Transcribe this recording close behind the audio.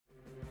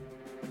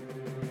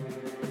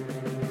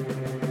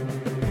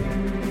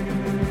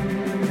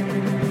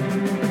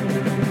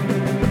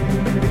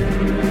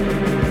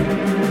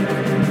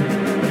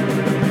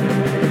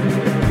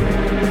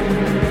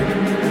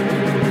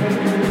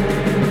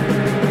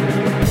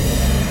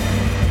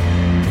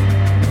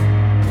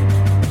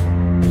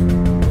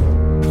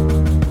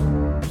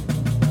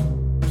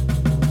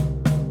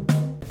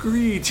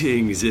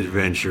Greetings,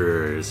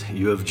 adventurers.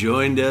 You have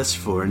joined us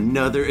for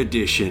another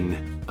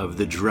edition of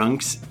the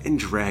Drunks and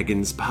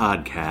Dragons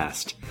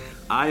podcast.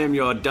 I am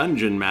your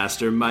dungeon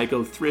master,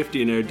 Michael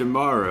Thrifty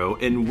Tomorrow,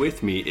 and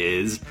with me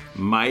is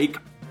Mike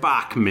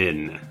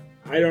Bachman.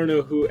 I don't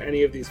know who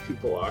any of these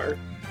people are.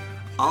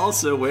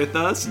 Also with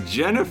us,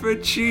 Jennifer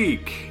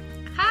Cheek.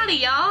 Howdy,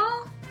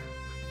 y'all.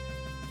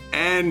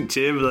 And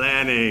Tim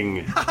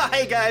Lanning.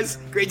 Hi, guys.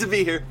 Great to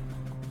be here.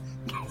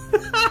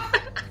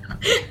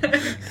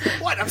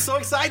 What? I'm so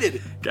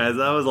excited. Guys,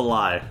 that was a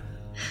lie.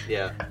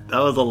 Yeah. That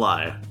was a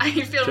lie. I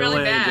feel Tim really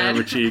Lanning and bad.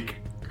 Jennifer Cheek,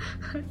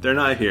 they're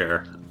not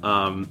here.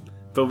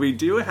 But we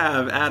do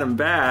have Adam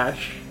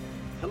Bash.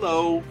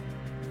 Hello.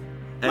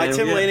 My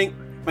Tim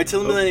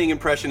Lanning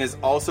impression is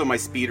also my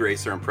Speed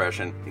Racer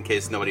impression, in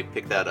case nobody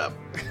picked that up.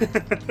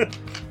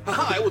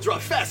 Haha, I will draw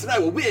fast and I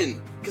will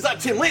win, because I'm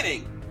Tim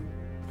Lanning.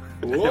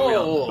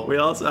 Whoa. We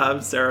also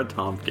have Sarah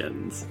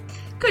Tompkins.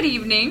 Good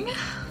evening.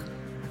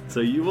 So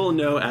you will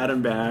know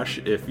Adam Bash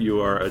if you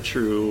are a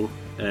true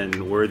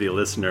and worthy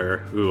listener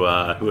who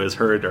has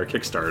heard our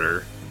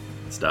Kickstarter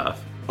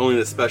stuff. Only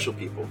the special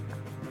people.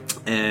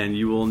 And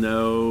you will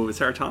know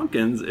Sarah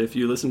Tompkins if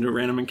you listen to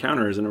Random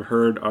Encounters and have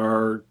heard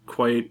our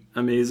quite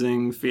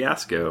amazing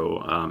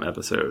Fiasco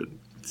episode.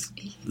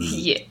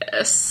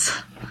 Yes.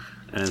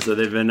 And so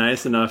they've been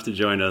nice enough to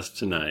join us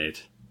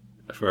tonight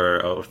for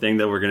a thing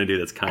that we're going to do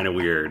that's kind of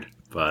weird,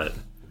 but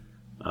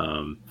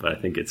I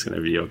think it's going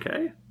to be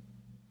okay.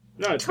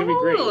 No, it's going to be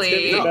great.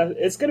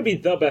 It's going to be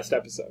the best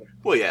episode.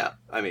 Well, yeah.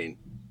 I mean...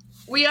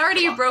 We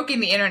already have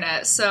broken the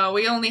internet, so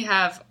we only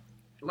have,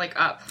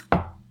 up.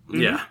 Mm-hmm.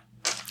 Yeah.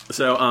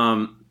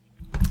 So,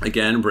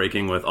 again,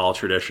 breaking with all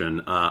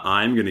tradition,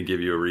 I'm going to give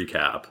you a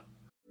recap.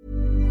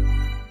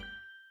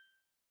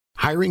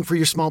 Hiring for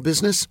your small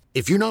business?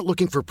 If you're not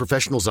looking for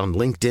professionals on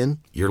LinkedIn,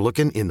 you're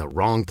looking in the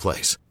wrong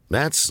place.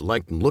 That's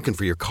like looking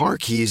for your car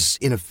keys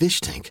in a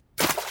fish tank.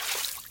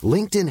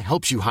 LinkedIn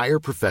helps you hire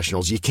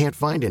professionals you can't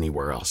find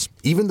anywhere else,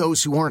 even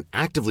those who aren't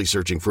actively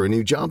searching for a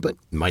new job but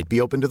might be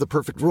open to the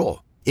perfect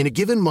role. In a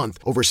given month,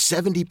 over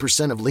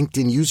 70% of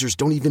LinkedIn users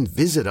don't even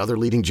visit other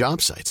leading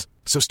job sites.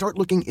 So start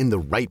looking in the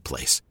right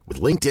place. With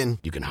LinkedIn,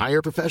 you can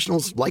hire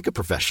professionals like a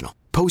professional.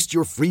 Post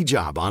your free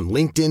job on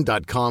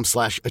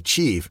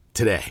linkedin.com/achieve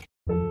today.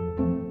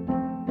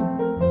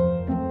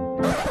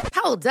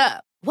 Hold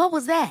up. What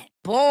was that?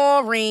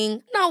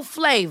 Boring. No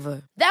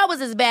flavor. That was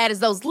as bad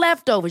as those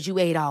leftovers you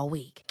ate all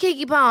week.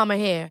 Keke Palmer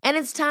here, and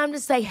it's time to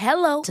say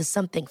hello to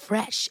something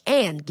fresh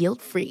and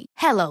guilt-free.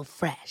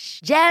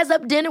 HelloFresh. Jazz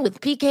up dinner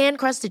with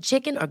pecan-crusted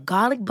chicken or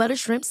garlic butter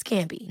shrimp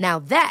scampi. Now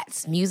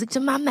that's music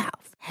to my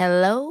mouth.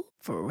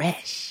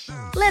 HelloFresh.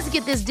 Let's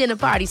get this dinner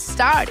party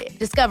started.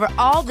 Discover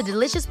all the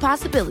delicious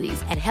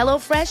possibilities at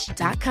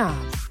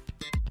HelloFresh.com.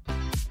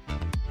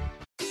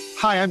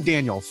 Hi, I'm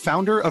Daniel,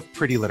 founder of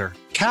Pretty Litter.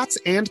 Cats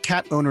and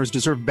cat owners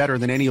deserve better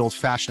than any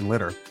old-fashioned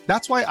litter.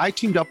 That's why I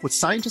teamed up with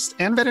scientists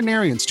and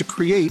veterinarians to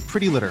create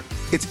Pretty Litter.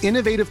 Its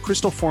innovative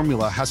crystal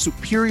formula has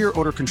superior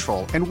odor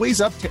control and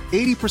weighs up to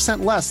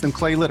 80% less than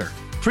clay litter.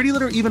 Pretty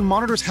Litter even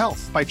monitors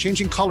health by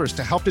changing colors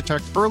to help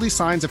detect early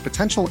signs of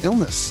potential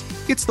illness.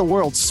 It's the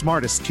world's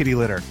smartest kitty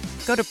litter.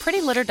 Go to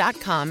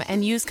prettylitter.com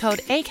and use code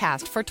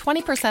ACAST for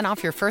 20%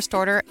 off your first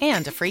order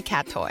and a free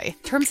cat toy.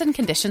 Terms and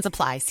conditions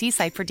apply. See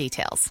site for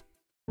details.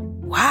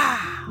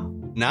 Wow.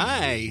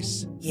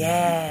 Nice.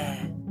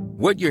 Yeah.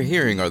 What you're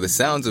hearing are the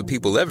sounds of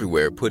people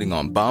everywhere putting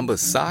on Bombas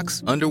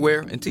socks,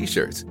 underwear, and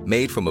T-shirts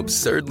made from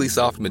absurdly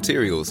soft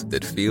materials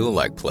that feel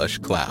like plush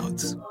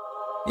clouds.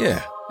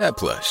 Yeah, that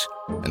plush.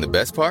 And the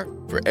best part?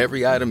 For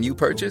every item you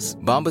purchase,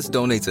 Bombas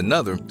donates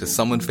another to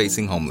someone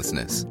facing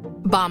homelessness.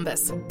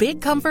 Bombas. Big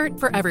comfort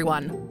for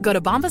everyone. Go to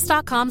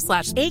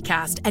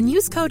bombas.com/ACAST and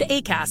use code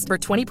ACAST for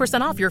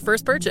 20% off your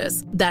first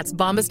purchase. That's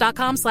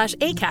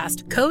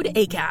bombas.com/ACAST. Code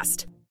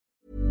ACAST.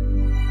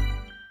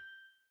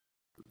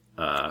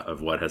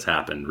 Of what has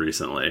happened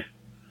recently.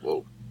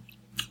 Whoa.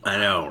 I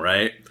know,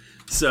 right?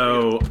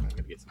 So,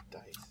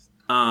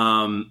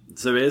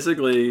 so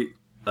basically,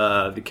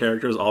 the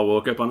characters all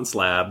woke up on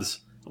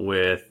slabs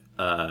with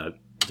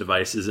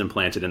devices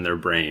implanted in their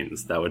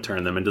brains that would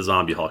turn them into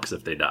zombie hulks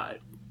if they died.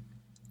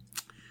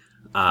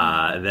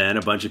 Then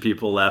a bunch of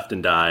people left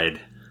and died,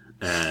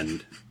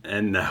 and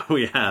now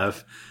we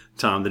have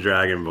Tom the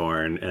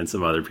Dragonborn and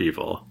some other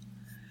people.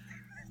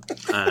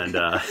 And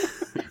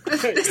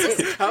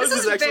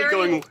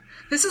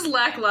This is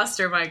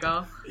lackluster,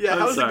 Michael. Yeah,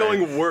 how is it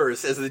going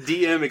worse as the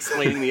DM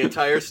explaining the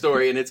entire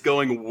story and it's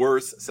going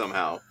worse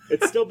somehow?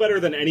 It's still better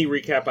than any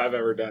recap I've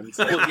ever done.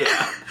 So. Well,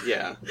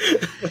 yeah.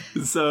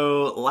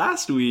 So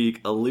last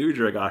week,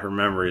 Aludra got her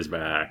memories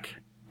back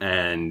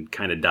and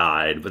kind of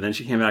died, but then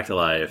she came back to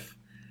life,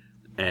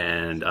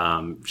 and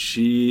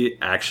she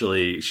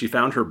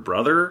found her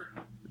brother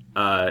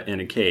in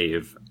a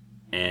cave,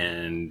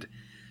 and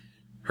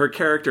her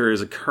character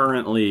is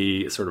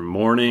currently sort of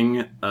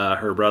mourning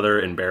her brother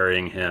and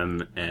burying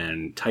him,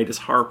 and Titus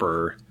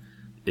Harper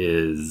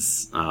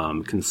is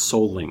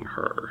consoling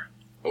her.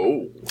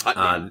 Oh,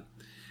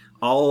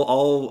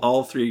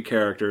 all three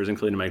characters,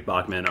 including Mike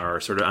Bachman, are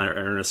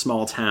in a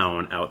small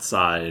town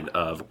outside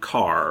of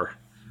Carr,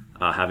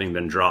 having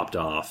been dropped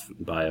off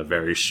by a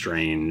very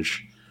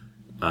strange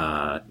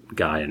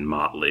guy in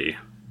Motley,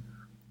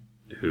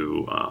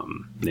 who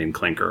named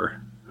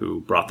Clinker,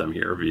 who brought them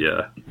here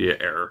via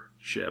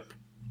airship.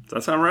 Does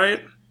that sound right?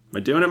 Am I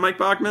doing it, Mike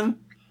Bachman?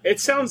 It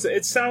sounds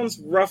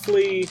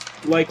roughly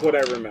like what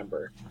I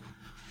remember.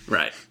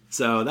 Right.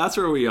 So that's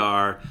where we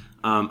are.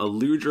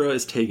 Aludra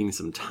is taking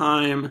some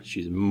time.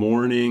 She's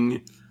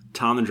mourning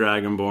Tom the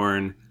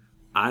Dragonborn.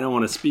 I don't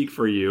want to speak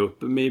for you,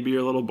 but maybe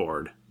you're a little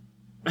bored.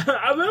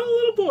 I'm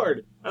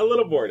a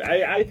little bored.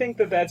 I think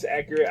that's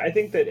accurate. I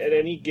think that at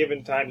any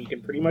given time, you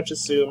can pretty much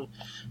assume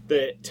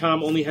that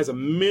Tom only has a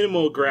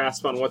minimal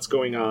grasp on what's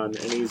going on,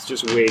 and he's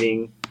just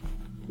waiting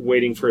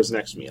for his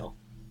next meal.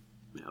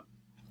 Yep.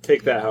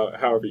 Take that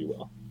however you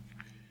will.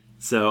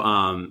 So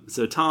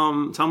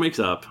Tom wakes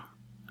up,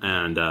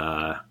 and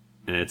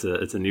it's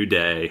a new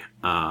day.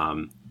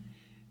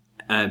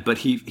 But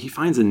he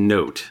finds a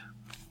note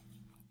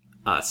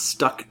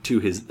stuck to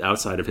his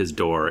outside of his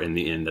door in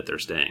the inn that they're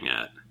staying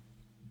at.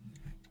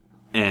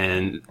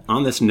 And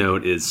on this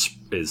note is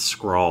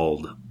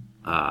scrawled,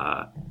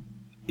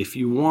 if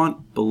you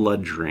want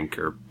Blood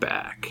Drinker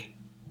back,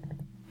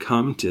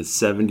 come to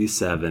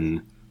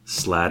 77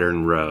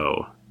 Slattern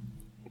Row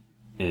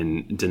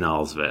in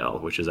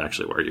Dinalsvale, which is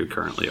actually where you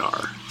currently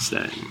are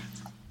staying.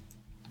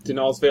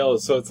 Dinalsvale,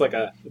 so it's like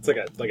a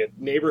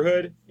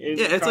neighborhood.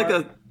 It's like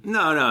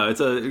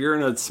you're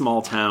in a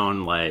small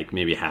town, like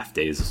maybe half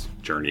day's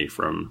journey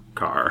from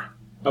Carr.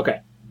 Okay,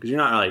 because you're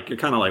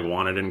kind of like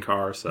wanted in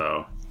Carr,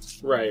 so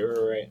right.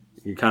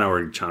 You kind of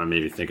were trying to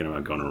maybe thinking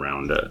about going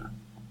around it.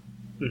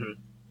 Mm-hmm.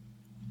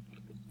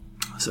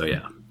 So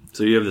yeah,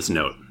 so you have this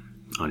note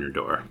on your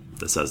door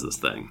that says this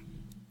thing.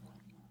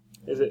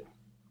 Is it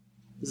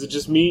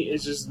just me?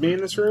 Is just me in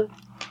this room?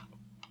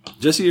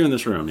 Just you in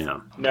this room,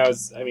 yeah. Now, are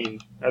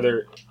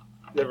there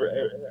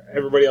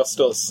everybody else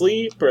still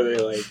asleep? Or are they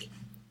like...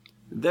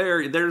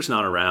 They're just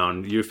not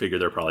around. You figure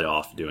they're probably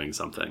off doing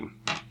something.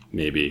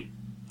 Maybe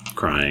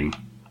crying.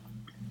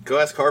 Go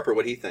ask Harper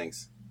what he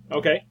thinks.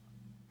 Okay.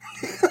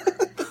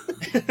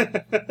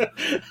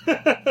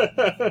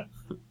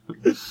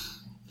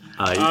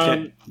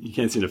 You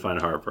can't seem to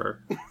find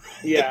Harper.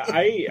 Yeah,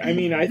 I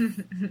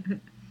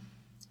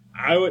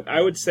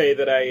would say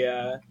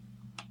that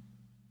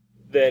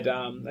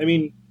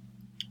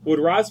would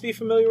Roz be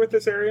familiar with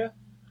this area?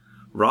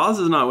 Roz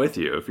is not with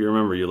you. If you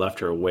remember, you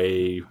left her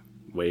way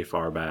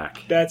far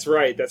back. That's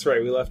right.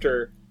 We left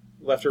her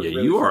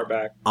really far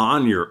back.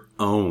 On your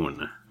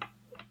own.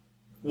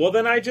 Well,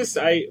 then I just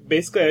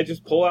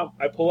pull out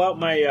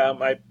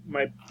my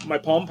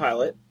Palm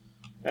Pilot,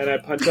 and I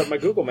punch up my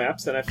Google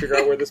Maps, and I figure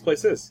out where this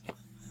place is.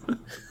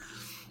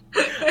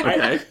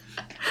 Okay.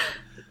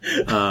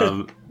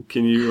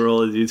 Can you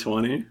roll a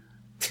d20?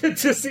 to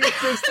see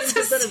if those things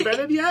have been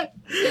invented yet?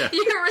 Yeah.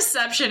 Your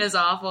reception is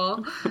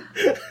awful.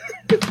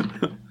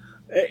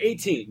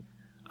 18.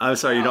 I'm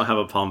sorry, you don't have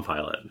a Palm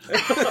Pilot.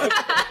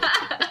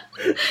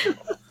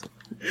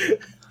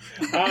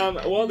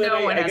 Well, then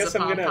no one I has guess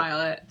a I'm Palm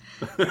Pilot.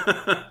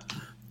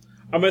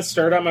 I'm going to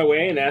start on my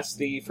way and ask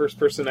the first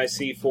person I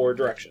see for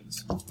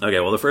directions.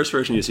 Okay, well, the first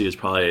person you see is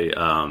probably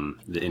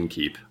the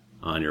innkeep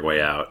on your way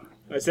out.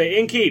 I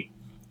say, innkeep,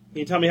 can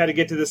you tell me how to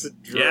get to this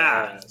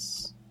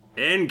address?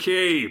 Yeah,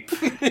 innkeep.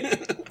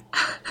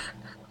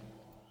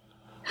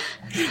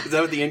 Is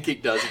that what the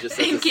innkeep does? He just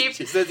says innkeep.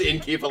 He says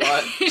innkeep a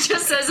lot. He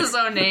just says his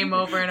own name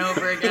over and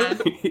over again.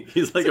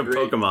 He's like a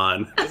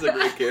Pokemon. He's a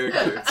great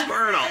character.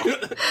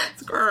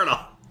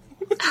 Squirtle.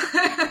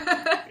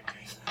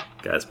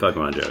 Guys,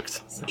 Pokemon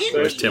jokes.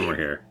 I wish Tim were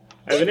here.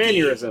 I have an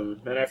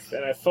aneurysm,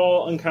 and I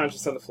fall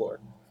unconscious on the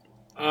floor.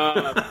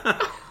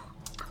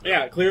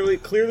 Yeah, clearly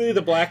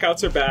the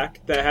blackouts are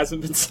back. That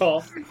hasn't been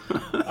solved.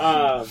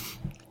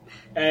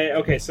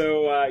 Okay,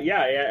 so I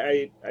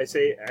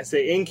say,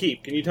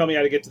 innkeep, can you tell me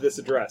how to get to this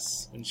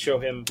address? And show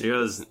him. He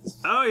goes,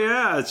 oh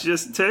yeah, it's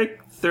just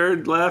take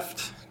third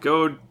left,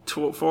 go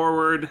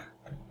forward,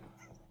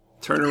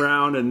 turn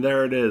around, and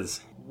there it is.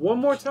 One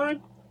more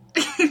time?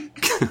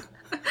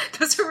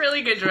 Those are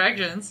really good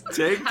directions.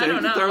 Take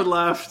third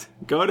left,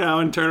 go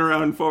down, turn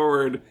around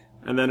forward,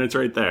 and then it's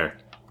right there.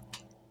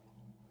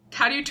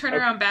 How do you turn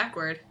around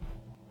backward?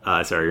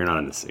 Sorry, you're not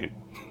in the scene.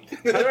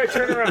 How do I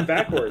turn around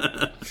backward?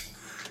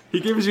 He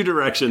gives you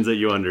directions that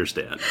you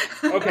understand.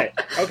 Okay,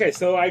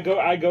 so I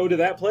go to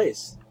that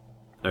place.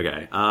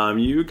 Okay,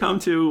 you come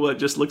to what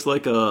just looks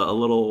like a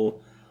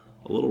little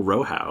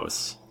row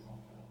house,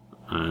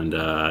 and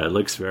it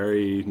looks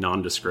very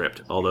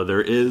nondescript. Although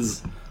there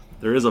is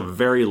a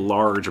very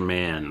large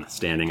man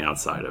standing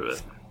outside of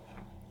it.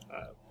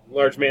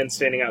 Large man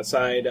standing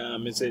outside.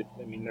 Is it?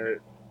 I mean, there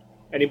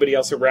anybody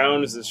else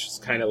around? Is this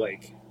just kind of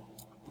like?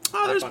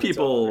 Oh, there's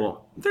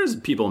people. There's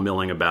people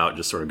milling about,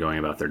 just sort of going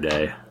about their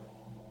day.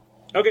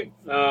 Okay.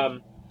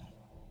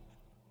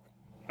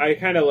 I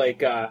kind of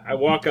I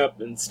walk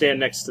up and stand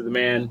next to the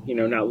man,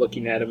 not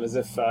looking at him as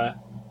if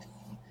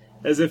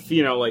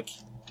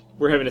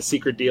we're having a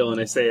secret deal, and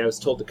I say I was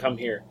told to come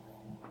here.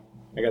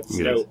 I got this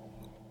note.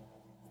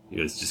 He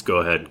goes, just go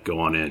ahead, go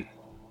on in.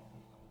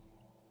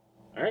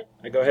 All right,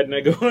 I go ahead and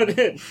I go on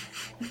in.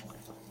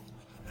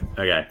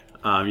 Okay,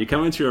 you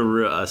come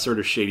into a sort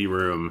of shady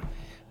room,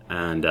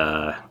 and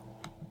a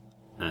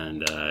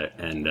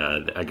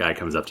guy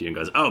comes up to you and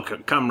goes, "Oh,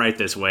 come right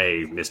this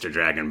way, Mr.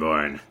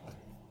 Dragonborn."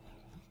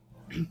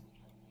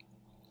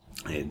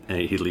 And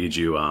he leads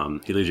you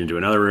into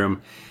another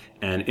room,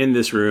 and in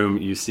this room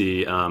you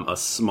see a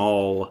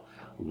small,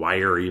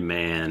 wiry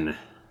man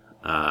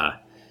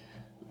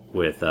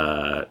with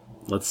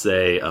let's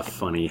say a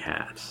funny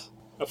hat.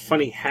 A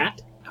funny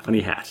hat? A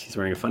funny hat. He's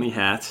wearing a funny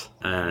hat,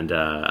 and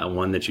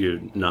one that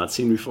you've not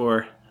seen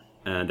before.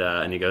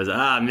 And he goes,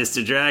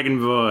 Mr.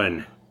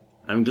 Dragonborn,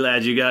 I'm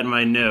glad you got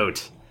my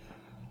note.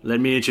 Let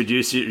me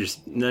introduce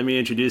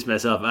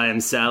myself. I am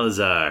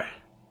Salazar.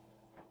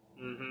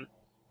 Mm-hmm.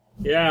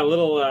 Yeah, a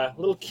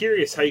little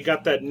curious how you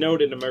got that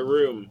note into my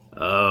room.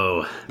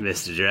 Oh,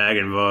 Mr.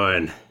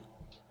 Dragonborn,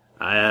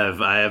 I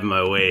have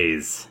my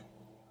ways.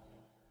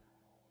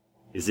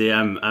 You see,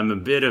 I'm a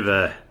bit of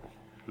a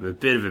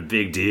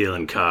big deal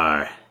in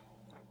Car.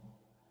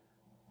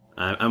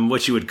 I'm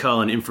what you would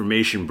call an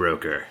information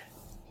broker.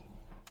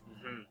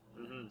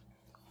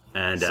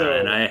 And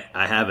I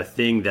have a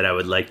thing that I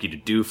would like you to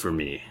do for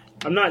me.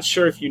 I'm not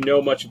sure if you know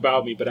much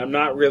about me, but I'm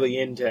not really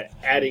into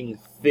adding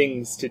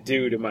things to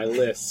do to my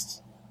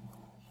list.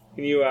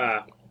 Can you,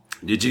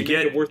 Did you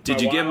get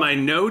my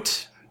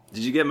note?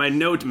 Did you get my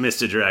note,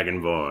 Mr.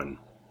 Dragonborn?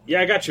 Yeah,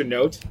 I got your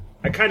note.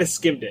 I kind of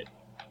skimmed it.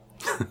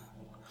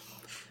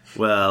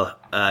 Well,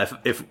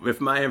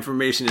 if my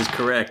information is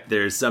correct,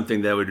 there's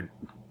something that would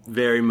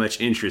very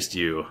much interest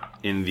you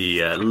in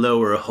the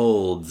lower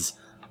holds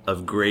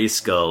of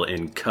Grayskull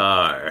in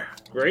Car.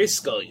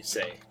 Grayskull, you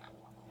say?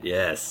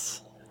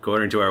 Yes.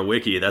 According to our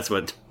wiki, that's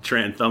what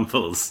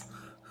Tranthumpel's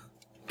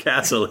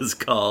castle is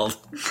called.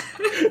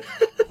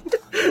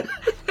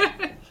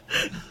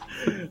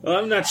 Well,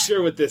 I'm not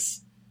sure what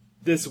this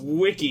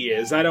wiki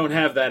is. I don't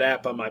have that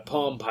app on my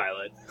Palm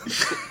Pilot.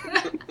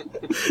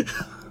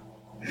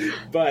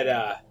 But,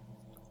 I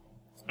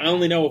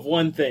only know of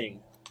one thing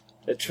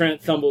that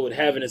Tranthumble would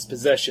have in his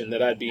possession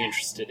that I'd be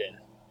interested in.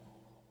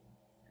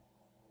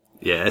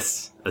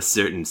 Yes, a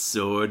certain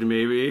sword,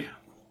 maybe?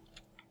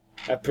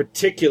 A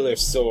particular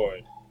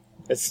sword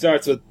that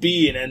starts with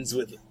B and ends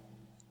with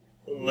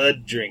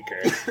Blood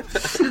Drinker.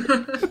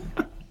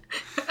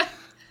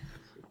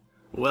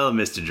 Well,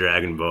 Mr.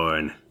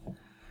 Dragonborn,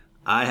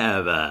 I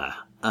have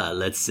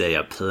let's say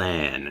a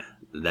plan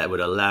that would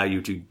allow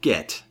you to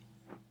get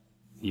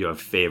your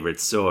favorite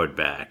sword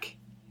back.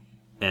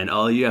 And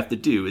all you have to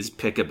do is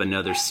pick up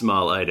another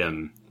small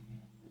item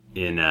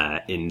in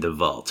the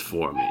vault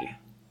for me.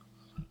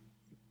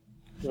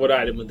 What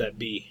item would that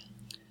be?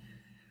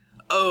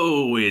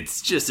 Oh,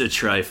 it's just a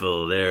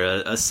trifle.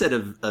 They're a set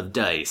of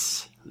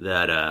dice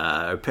that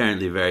are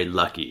apparently very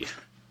lucky,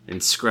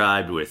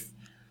 inscribed with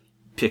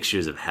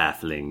pictures of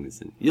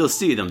halflings. And you'll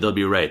see them. They'll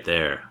be right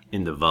there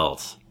in the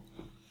vault.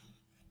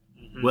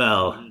 Mm-hmm.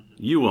 Well,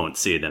 you won't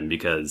see them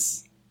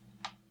because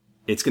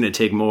it's going to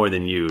take more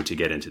than you to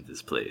get into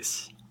this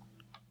place.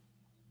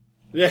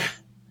 Yeah.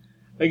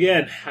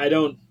 Again, I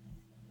don't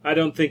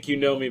think you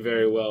know me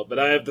very well, but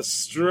I have the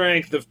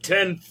strength of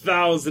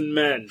 10,000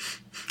 men.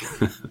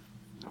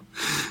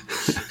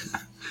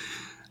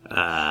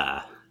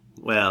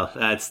 Well,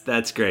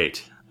 that's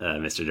great,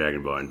 Mr.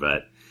 Dragonborn,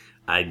 but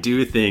I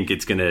do think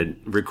it's going to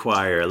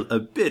require a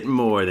bit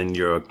more than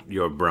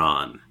your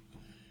brawn.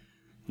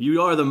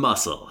 You are the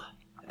muscle.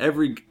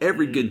 Every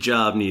good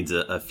job needs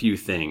a few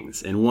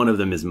things, and one of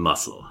them is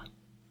muscle.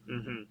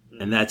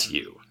 Mm-hmm. And that's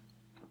you.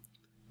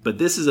 But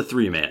this is a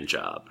 3-man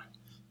job.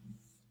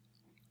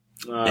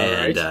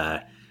 And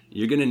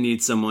you're going to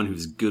need someone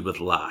who's good with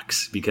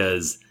locks,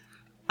 because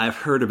I've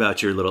heard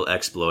about your little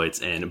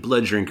exploits, and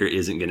Blood Drinker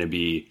isn't going to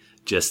be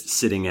just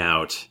sitting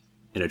out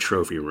in a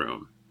trophy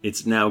room.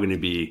 It's now going to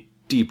be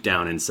deep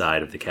down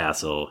inside of the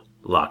castle,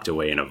 locked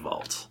away in a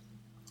vault.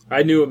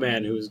 I knew a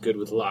man who was good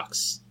with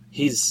locks.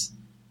 He's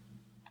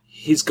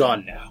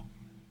gone now.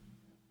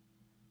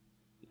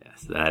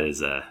 Yes, that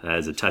is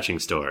a touching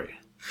story.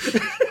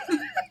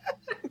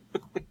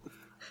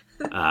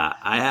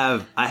 I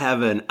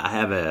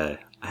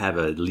have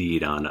a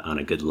lead on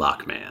a good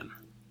lockman.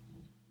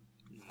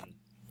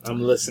 I'm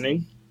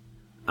listening.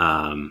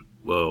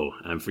 Whoa,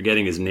 I'm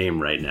forgetting his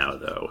name right now,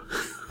 though.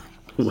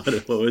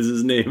 What was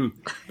his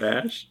name,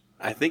 Ash?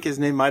 I think his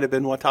name might have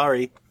been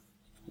Watari.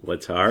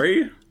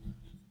 Watari?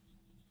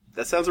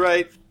 That sounds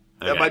right.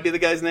 That might be the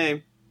guy's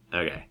name.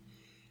 Okay.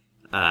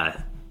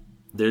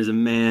 There's a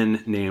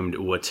man named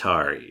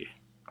Watari.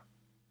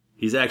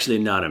 He's actually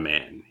not a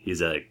man.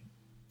 He's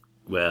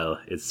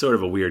it's sort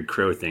of a weird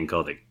crow thing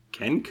called a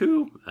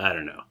Kenku? I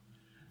don't know.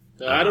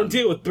 I don't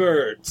deal with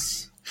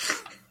birds.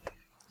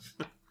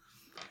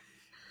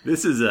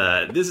 This is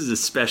a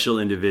special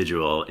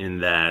individual in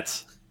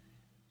that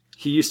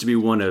he used to be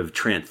one of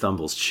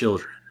Tranthumble's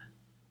children,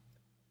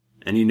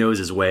 and he knows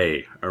his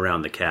way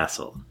around the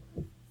castle.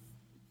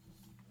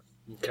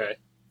 Okay.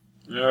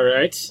 All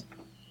right.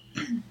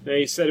 Now,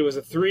 you said it was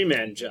a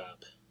 3-man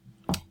job.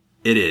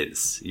 It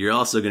is. You're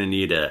also going to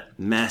need a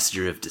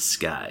master of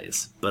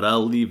disguise, but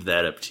I'll leave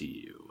that up to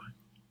you.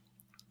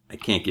 I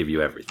can't give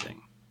you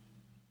everything.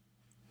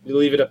 You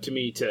leave it up to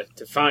me to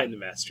find the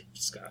master of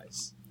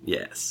disguise.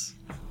 Yes.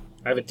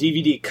 I have a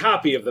DVD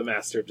copy of the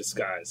master of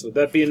disguise. Would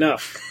that be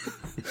enough?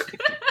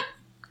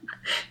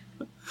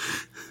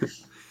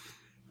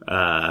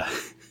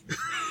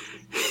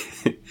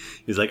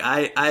 He's like,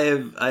 I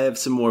have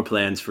some more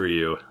plans for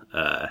you.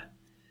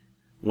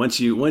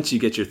 Once you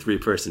get your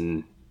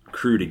 3-person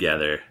crew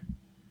together,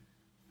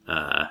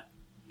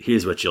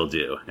 here's what you'll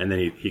do, and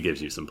then he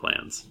gives you some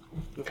plans.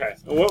 Okay.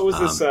 And what was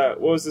this? What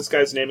was this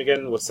guy's name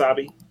again?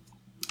 Wasabi.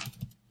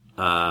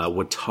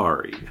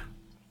 Watari.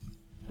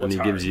 And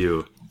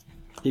Watari.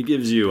 he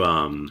gives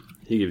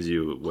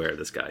you where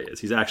this guy is.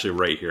 He's actually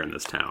right here in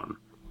this town.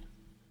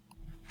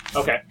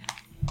 Okay.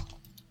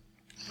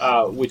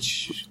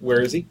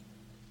 Where is he?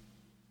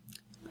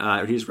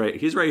 He's right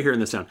here in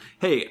this town.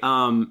 Hey,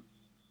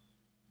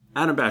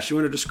 Adam Bash, you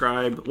want to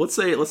describe? Let's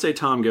say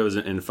Tom goes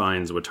and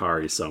finds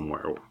Watari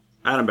somewhere.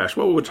 Adam Bash,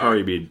 what would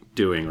Watari be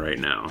doing right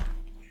now?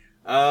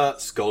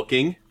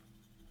 Skulking,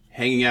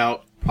 hanging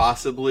out,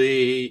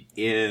 possibly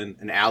in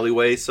an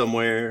alleyway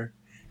somewhere.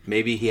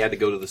 Maybe he had to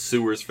go to the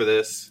sewers for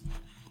this.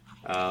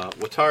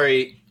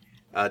 Watari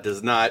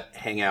does not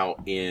hang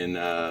out in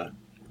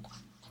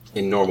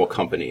normal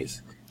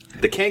companies.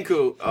 The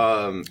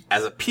Kenku,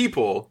 as a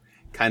people,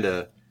 kind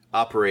of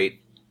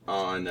operate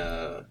on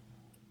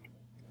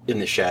in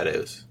the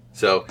shadows.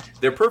 So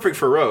they're perfect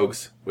for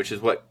rogues, which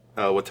is what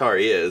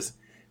Watari is,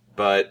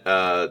 but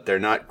they're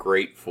not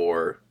great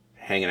for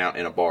hanging out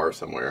in a bar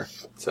somewhere.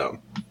 So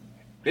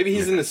maybe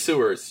he's in the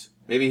sewers.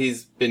 Maybe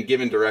he's been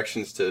given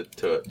directions to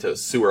a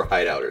sewer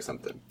hideout or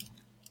something.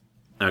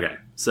 Okay,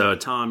 so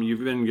Tom,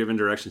 you've been given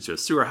directions to a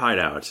sewer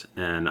hideout,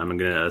 and I'm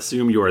going to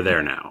assume you are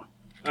there now.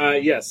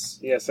 Yes,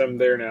 I'm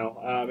there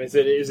now. Is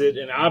it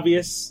an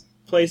obvious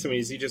place? I mean,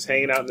 is he just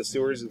hanging out in the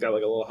sewers? He's got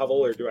like a little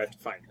hovel, or do I have to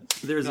find him?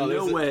 There's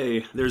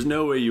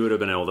no way you would have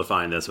been able to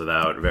find this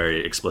without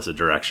very explicit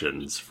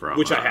directions from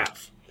which I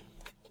have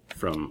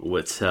from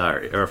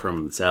Watari or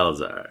from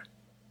Salazar.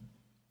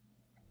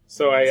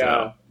 So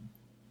I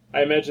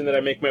imagine that I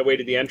make my way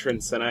to the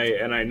entrance and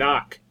I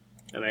knock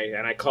and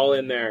I call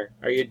in there.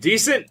 Are you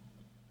decent?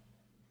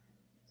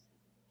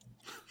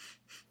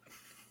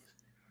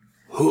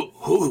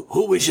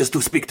 Who wishes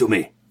to speak to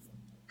me?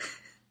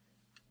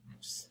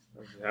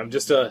 I'm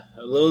just a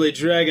lowly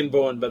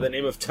dragonborn by the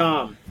name of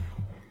Tom.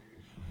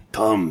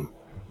 Tom.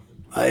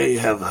 I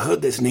have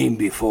heard this name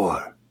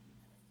before.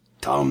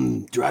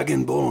 Tom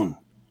Dragonborn.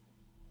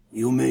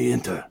 You may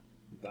enter.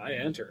 I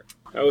enter.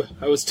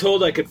 I was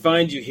told I could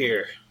find you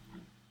here.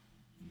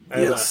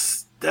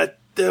 Yes, that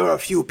there are a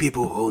few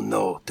people who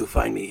know to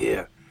find me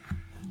here.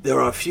 There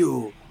are a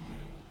few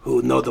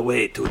who know the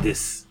way to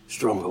this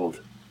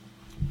stronghold.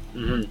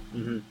 Mm-hmm,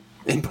 mm-hmm.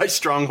 And by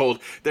stronghold,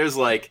 there's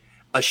like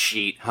a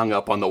sheet hung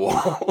up on the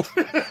wall.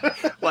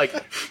 Like,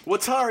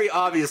 Watari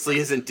obviously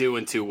isn't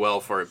doing too well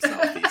for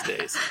himself these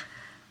days.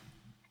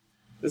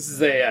 This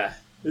is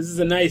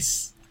a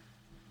nice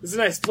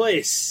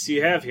place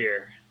you have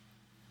here.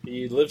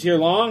 You lived here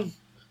long?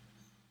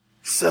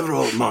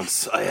 Several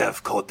months I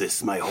have called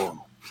this my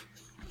home.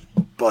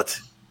 But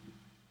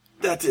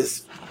that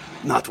is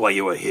not why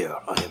you are here,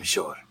 I am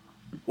sure.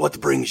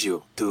 What brings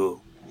you to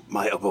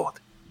my abode?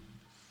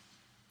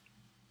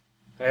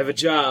 I have a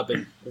job,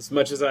 and as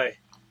much as I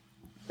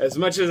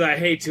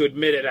hate to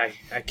admit it,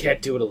 I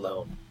can't do it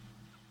alone.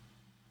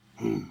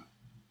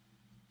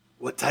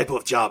 What type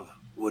of job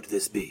would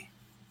this be?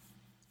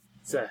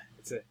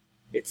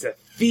 It's a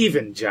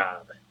thieving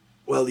job.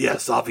 Well,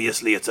 yes,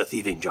 obviously it's a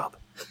thieving job.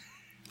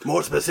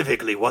 More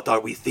specifically, what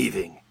are we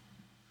thieving?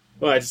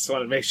 Well, I just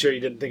wanted to make sure you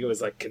didn't think it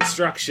was like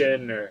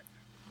construction or,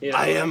 you know.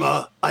 I am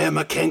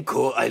a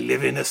Kenku. I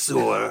live in a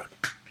sewer.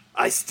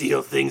 I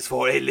steal things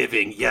for a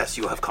living. Yes,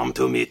 you have come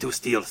to me to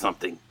steal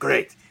something.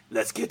 Great.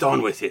 Let's get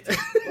on with it.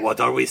 What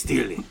are we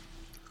stealing?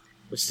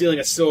 We're stealing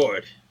a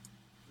sword.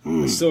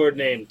 A sword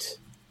named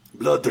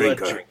Blood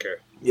Drinker.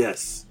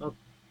 Yes. Oh,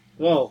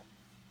 well,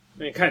 I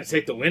mean, kind of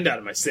take the wind out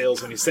of my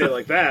sails when you say it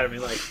like that. I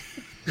mean, like...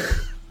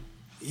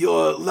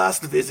 Your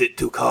last visit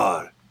to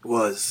Kar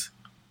was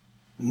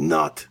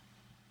not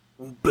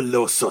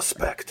below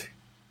suspect.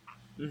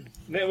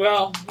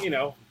 Well, you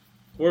know,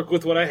 work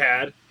with what I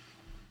had.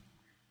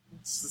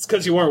 It's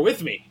because you weren't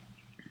with me.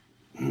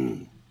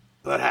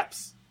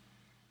 Perhaps.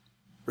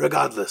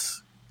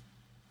 Regardless,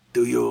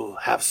 do you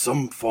have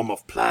some form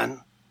of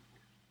plan?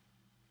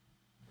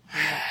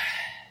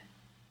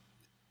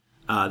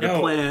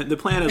 The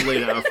plan is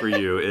laid out for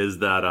you is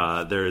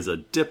that there is a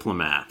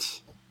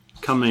diplomat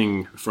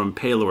coming from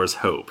Palor's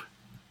Hope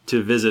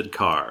to visit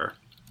Kar.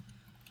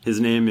 His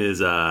name is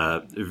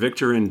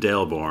Victorin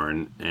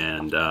Daleborn,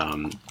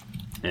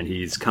 and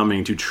he's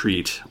coming to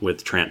treat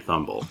with Trant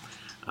Thumble.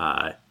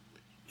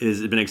 It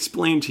has been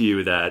explained to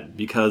you that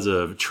because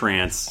of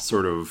Trant's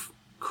sort of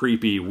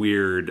creepy,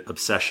 weird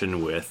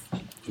obsession with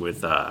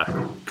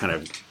kind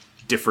of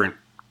different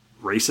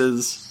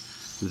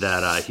races,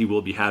 that he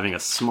will be having a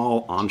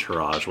small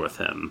entourage with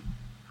him,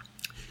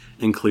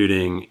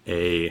 including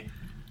a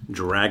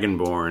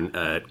dragonborn,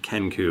 a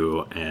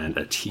Kenku, and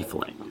a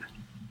tiefling.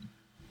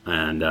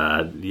 And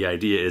the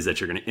idea is that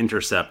you're going to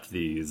intercept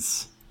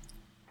this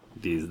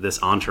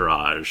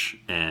entourage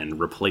and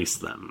replace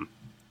them,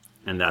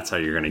 and that's how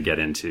you're going to get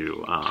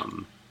into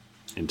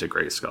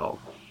Grayskull.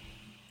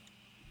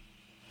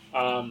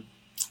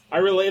 I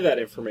relay that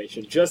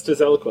information just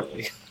as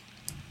eloquently.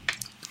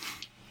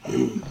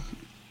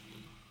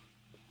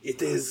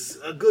 It is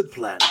a good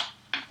plan,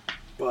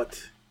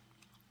 but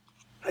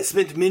I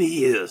spent many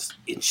years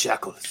in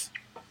shackles,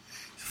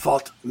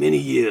 fought many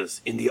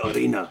years in the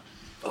arena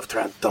of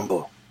Trant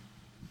Tumble.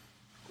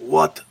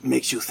 What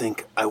makes you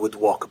think I would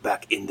walk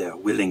back in there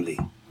willingly?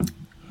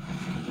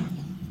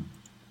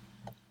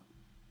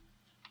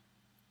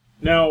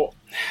 Now,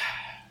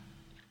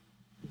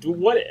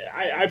 what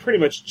I pretty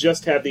much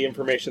just have the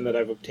information that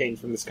I've obtained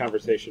from this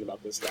conversation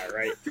about this guy,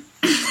 right?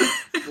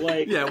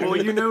 Yeah, well,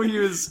 you know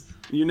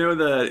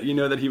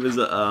that he was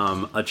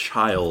a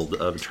child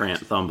of Trant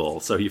Thumble,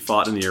 so he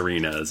fought in the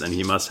arenas, and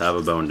he must have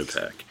a bone to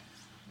pick.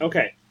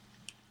 Okay.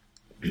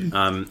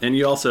 And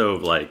you also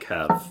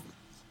have,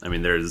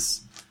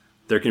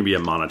 there can be a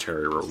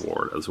monetary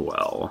reward as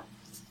well.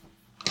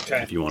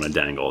 Okay. If you want to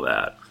dangle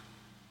that.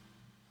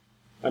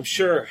 I'm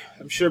sure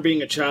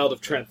being a child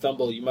of Trant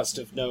Thumble, you must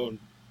have known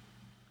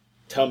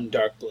Tum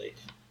Darkblade.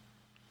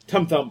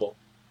 Tum Thumble,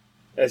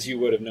 as you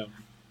would have known.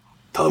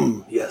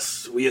 Tum,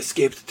 yes. We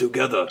escaped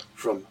together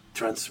from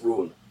Trant's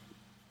rule.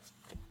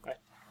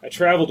 I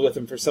traveled with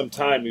him for some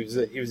time. He was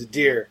a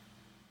dear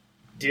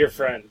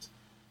friend.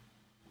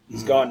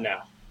 He's gone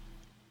now.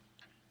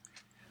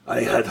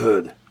 I had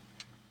heard.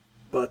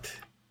 But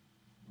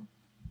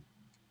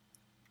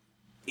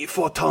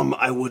for Tum,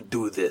 I would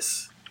do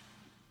this.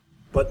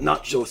 But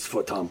not just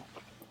for Tum.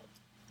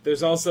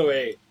 There's also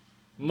a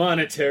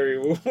monetary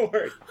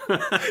reward.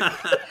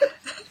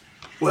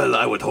 Well,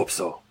 I would hope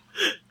so.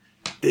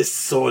 This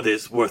sword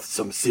is worth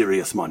some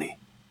serious money.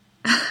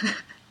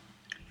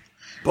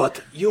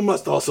 But you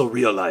must also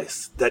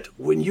realize that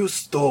when you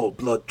stole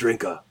Blood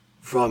Drinker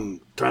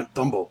from Trant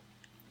Tumble,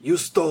 you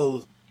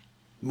stole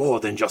more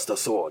than just a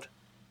sword.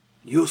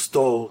 You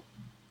stole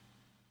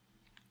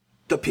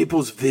the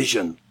people's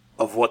vision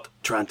of what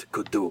Trant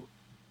could do.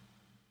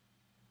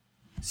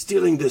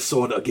 Stealing this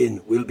sword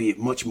again will be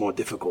much more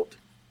difficult,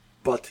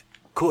 but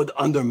could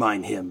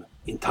undermine him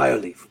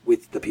entirely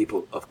with the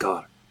people of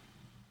Gar.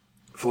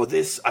 For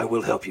this, I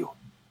will help you.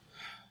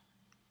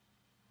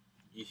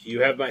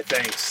 You have my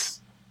thanks.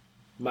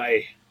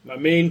 My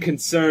main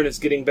concern is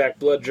getting back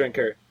Blood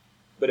Drinker,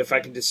 but if I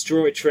can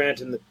destroy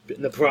Trant in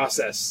the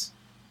process,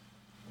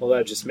 well,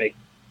 that'll just make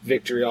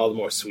victory all the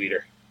more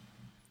sweeter.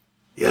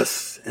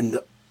 Yes, and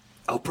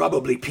I'll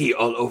probably pee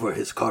all over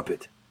his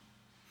carpet.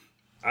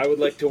 I would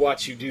like to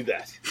watch you do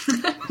that.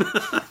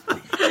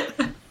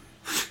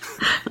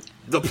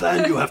 The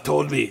plan you have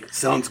told me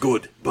sounds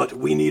good, but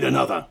we need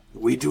another.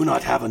 We do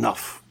not have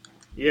enough.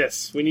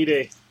 Yes, we need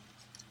a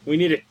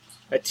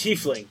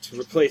tiefling to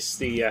replace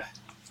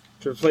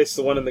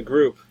the one in the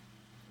group.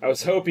 I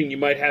was hoping you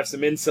might have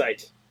some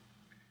insight.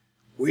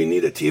 We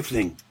need a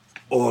tiefling,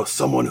 or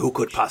someone who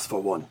could pass for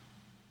one.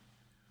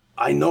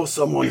 I know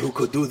someone who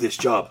could do this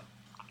job,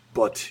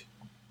 but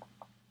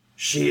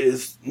she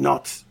is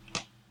not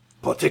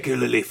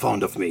particularly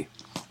fond of me.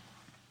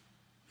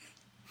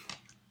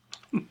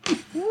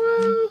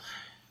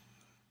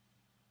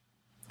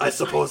 I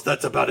suppose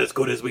that's about as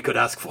good as we could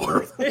ask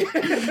for.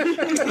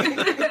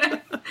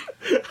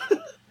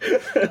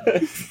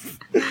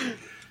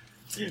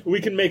 We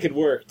can make it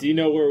work. Do you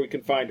know where we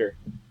can find her?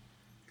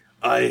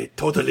 I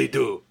totally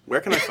do.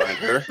 Where can I find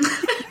her?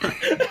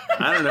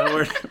 I don't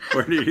know.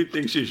 Where do you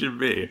think she should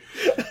be?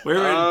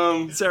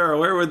 Sarah,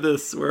 where would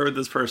this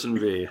person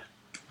be?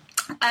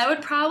 I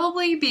would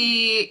probably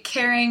be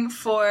caring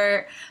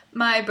for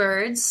my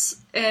birds,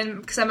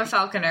 because I'm a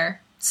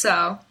falconer.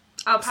 So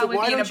I'll probably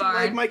be in a barn. Why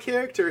don't you like my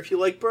character if you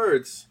like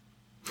birds?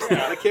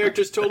 Yeah, my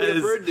character's totally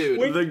a bird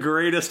dude. The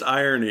greatest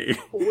irony.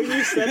 When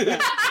you said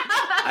that,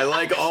 I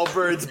like all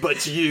birds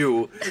but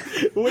you.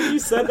 When you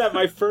said that,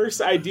 my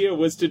first idea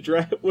was to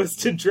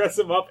dress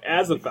him up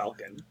as a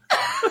falcon.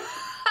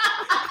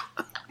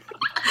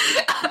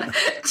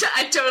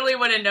 I totally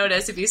wouldn't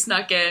notice if you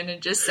snuck in and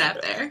just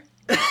sat there.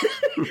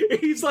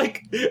 He's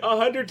like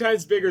 100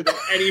 times bigger than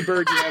any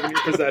bird you have in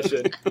your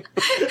possession.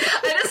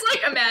 I just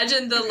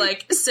imagine the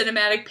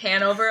cinematic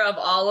pan over of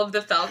all of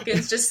the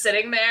falcons just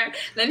sitting there.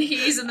 Then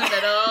he's in the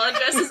middle,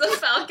 dressed as a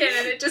falcon,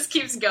 and it just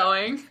keeps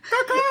going.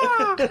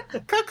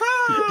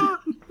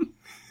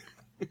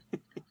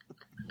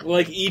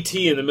 Like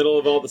E.T. in the middle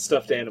of all the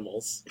stuffed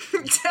animals.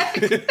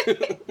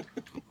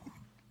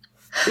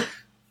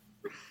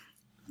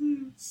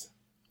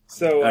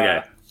 So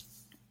okay.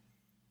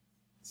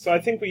 So I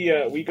think we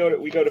go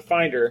to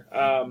find her.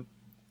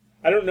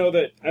 I don't know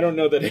that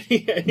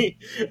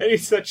any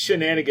such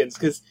shenanigans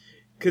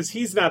because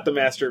he's not the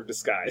master of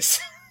disguise.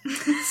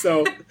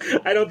 So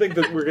I don't think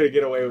that we're going to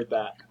get away with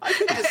that. I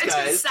could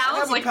disguise. I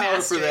have like power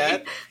mastery. for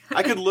that.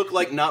 I could look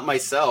like not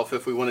myself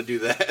if we want to do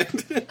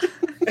that.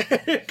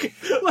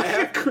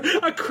 Like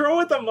a crow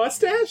with a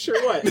mustache, or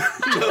what?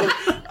 No,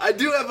 I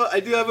do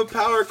have a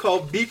power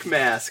called Beak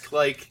Mask.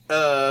 Like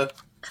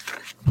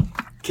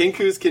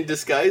Kinkus can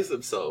disguise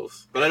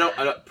themselves, but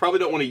I probably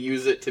don't want to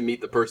use it to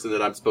meet the person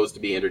that I'm supposed to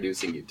be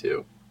introducing you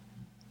to.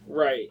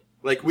 Right.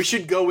 Like, we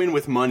should go in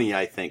with money,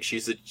 I think.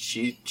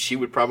 She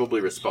would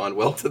probably respond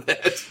well to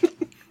that.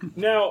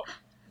 Now,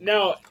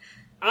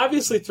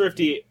 obviously,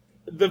 Thrifty,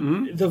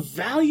 the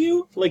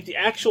value, like the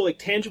actual like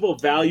tangible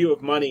value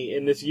of money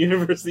in this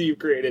universe that you've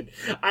created,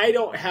 I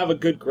don't have a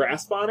good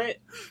grasp on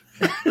it.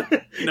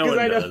 No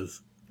one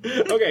does.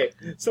 Okay,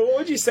 so what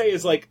would you say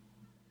is like,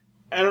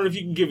 I don't know if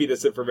you can give me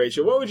this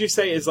information, what would you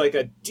say is like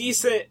a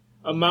decent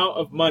amount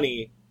of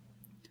money?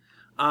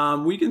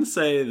 We can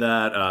say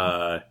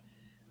that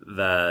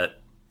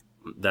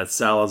that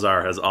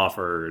Salazar has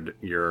offered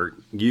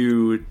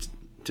you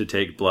to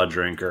take Blood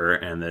Drinker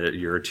and that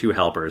your 2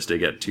 helpers to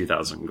get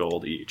 2,000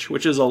 gold each,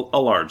 which is a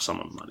large sum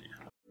of money.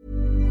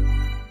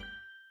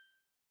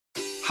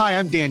 Hi,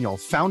 I'm Daniel,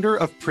 founder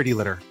of Pretty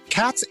Litter.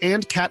 Cats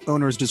and cat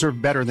owners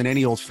deserve better than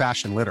any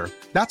old-fashioned litter.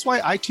 That's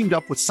why I teamed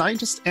up with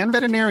scientists and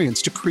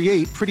veterinarians to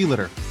create Pretty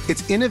Litter.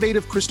 Its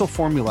innovative crystal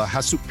formula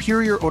has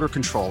superior odor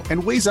control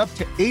and weighs up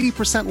to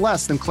 80%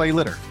 less than clay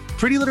litter.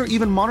 Pretty Litter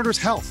even monitors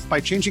health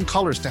by changing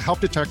colors to help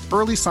detect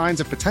early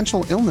signs of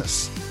potential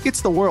illness.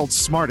 It's the world's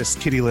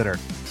smartest kitty litter.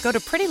 Go to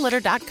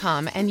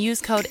prettylitter.com and use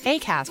code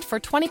ACAST for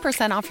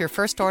 20% off your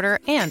first order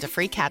and a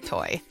free cat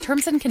toy.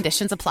 Terms and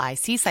conditions apply.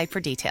 See site for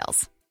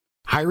details.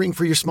 Hiring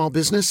for your small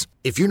business?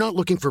 If you're not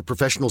looking for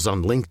professionals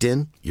on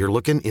LinkedIn, you're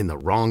looking in the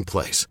wrong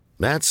place.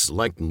 That's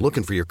like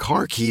looking for your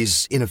car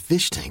keys in a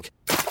fish tank.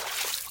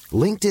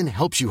 LinkedIn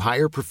helps you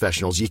hire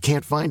professionals you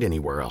can't find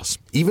anywhere else,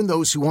 even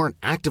those who aren't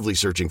actively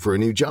searching for a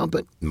new job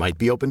but might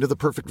be open to the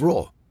perfect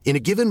role. In a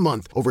given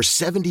month, over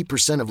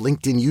 70% of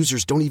LinkedIn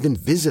users don't even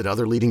visit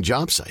other leading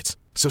job sites.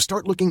 So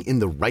start looking in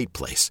the right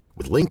place.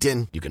 With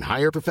LinkedIn, you can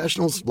hire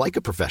professionals like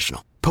a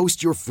professional.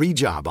 Post your free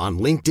job on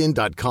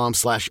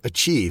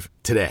linkedin.com/achieve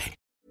today.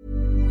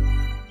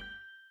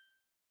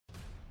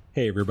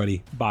 Hey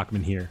everybody,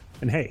 Bachman here.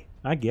 And hey,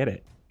 I get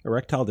it.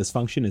 Erectile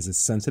dysfunction is a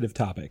sensitive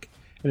topic.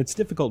 And it's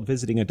difficult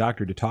visiting a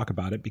doctor to talk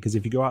about it because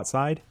if you go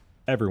outside,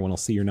 everyone will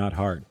see you're not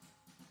hard.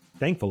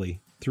 Thankfully,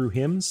 through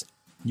HIMS,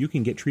 you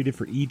can get treated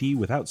for ED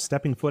without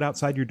stepping foot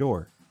outside your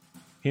door.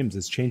 HIMS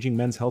is changing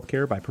men's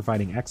healthcare by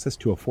providing access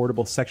to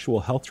affordable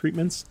sexual health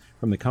treatments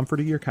from the comfort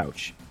of your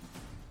couch.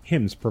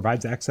 HIMS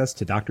provides access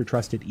to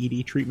doctor-trusted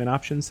ED treatment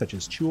options such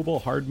as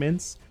chewable hard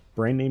mints,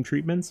 brand name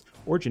treatments,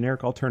 or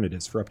generic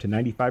alternatives for up to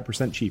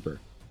 95% cheaper.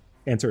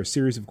 Answer a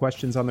series of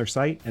questions on their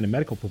site, and a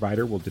medical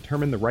provider will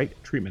determine the right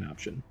treatment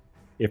option.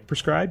 If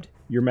prescribed,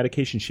 your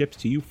medication ships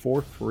to you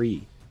for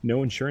free,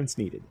 no insurance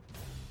needed.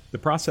 The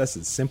process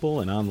is simple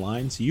and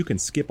online, so you can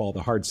skip all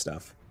the hard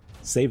stuff.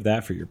 Save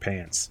that for your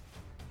pants.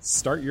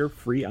 Start your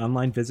free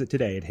online visit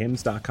today at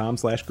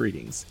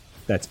hims.com/greetings.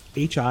 That's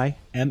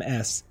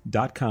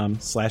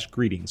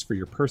HIMS.com/greetings for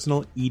your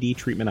personal ED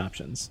treatment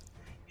options.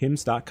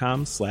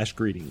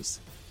 hims.com/greetings.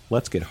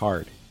 Let's get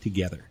hard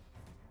together.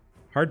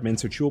 Hard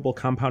mints are chewable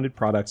compounded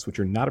products which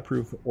are not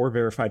approved or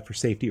verified for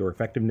safety or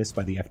effectiveness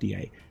by the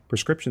FDA.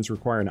 Prescriptions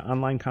require an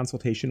online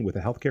consultation with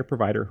a healthcare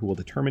provider who will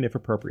determine if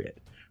appropriate.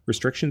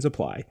 Restrictions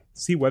apply.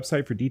 See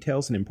website for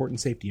details and important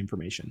safety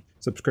information.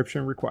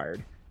 Subscription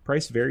required.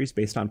 Price varies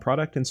based on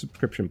product and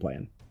subscription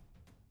plan.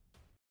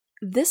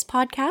 This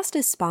podcast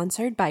is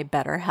sponsored by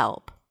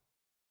BetterHelp.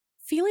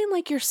 Feeling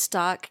like you're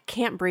stuck,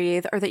 can't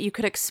breathe, or that you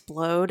could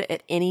explode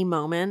at any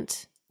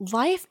moment?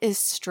 Life is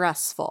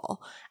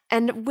stressful.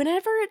 And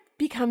whenever it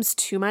becomes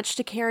too much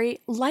to carry,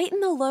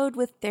 lighten the load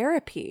with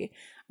therapy.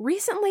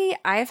 Recently,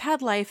 I've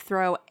had life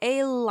throw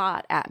a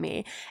lot at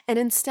me, and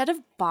instead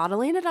of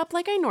bottling it up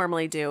like I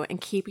normally do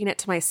and keeping it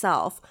to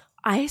myself,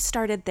 I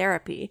started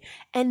therapy,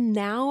 and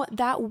now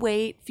that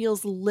weight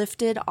feels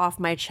lifted off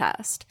my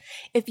chest.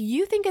 If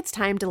you think it's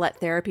time to let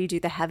therapy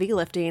do the heavy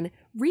lifting,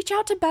 reach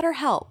out to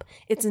BetterHelp.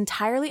 It's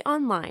entirely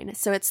online,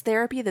 so it's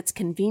therapy that's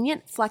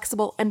convenient,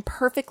 flexible, and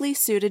perfectly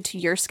suited to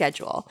your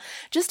schedule.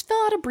 Just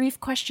fill out a brief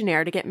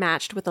questionnaire to get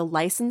matched with a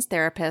licensed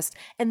therapist,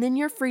 and then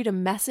you're free to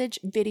message,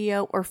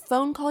 video, or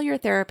phone call your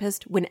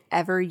therapist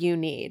whenever you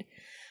need.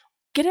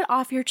 Get it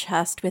off your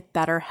chest with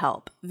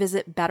BetterHelp.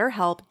 Visit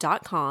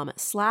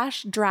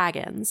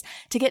betterhelp.com/dragons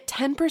to get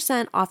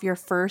 10% off your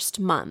first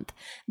month.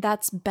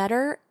 That's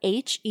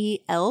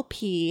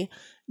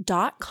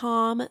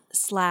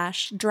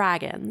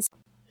betterhelp.com/dragons.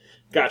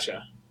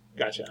 Gotcha.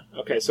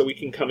 Okay, so we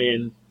can come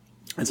in.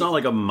 It's not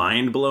like a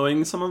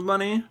mind-blowing sum of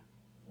money.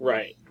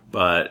 Right.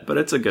 But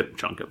it's a good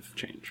chunk of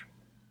change.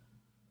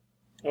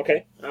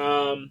 Okay.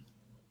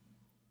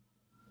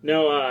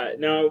 No,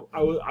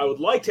 I would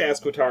like to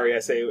ask Watari. I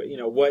say,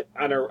 what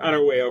on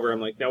our way over.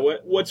 I'm like, now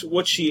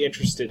what's she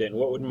interested in?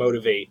 What would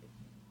motivate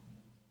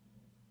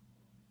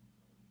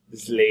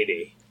this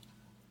lady?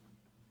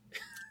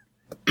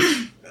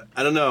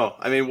 I don't know.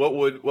 I mean, what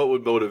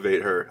would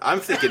motivate her? I'm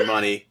thinking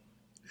money.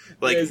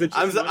 Like,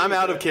 I'm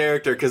out of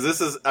character because this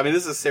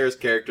is Sarah's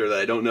character that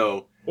I don't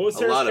know what was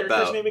Sarah's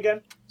character's name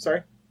again?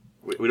 Sorry,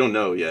 we don't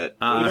know yet.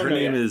 Her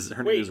name is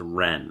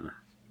Ren.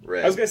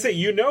 I was gonna say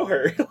you know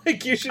her.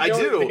 Like you should. Know I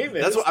do. Her name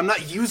is. That's what I'm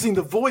not using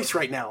the voice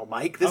right now,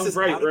 Mike. This is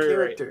out of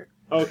character.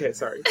 Right. Okay,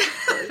 sorry.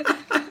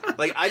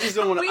 Like I just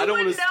don't want to. We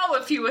wouldn't know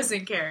if he was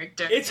in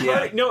character. It's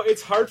hard. No,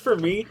 it's hard for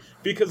me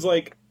because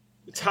like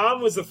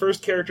Tom was the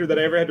first character that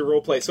I ever had to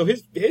roleplay, so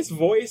his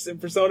voice and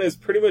persona is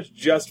pretty much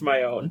just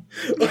my own.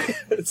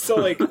 So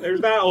like, there's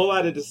not a whole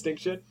lot of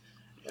distinction,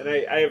 and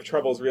I have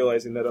troubles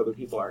realizing that other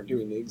people aren't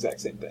doing the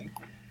exact same thing.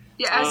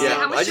 Yeah,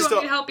 how much do you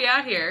want me to help you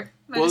out here?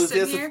 Am I just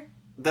sitting here?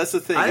 That's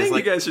the thing. I think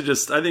you guys should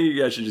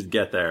just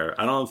get there.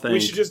 I don't think we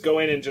should just go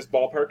in and just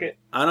ballpark it.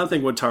 I don't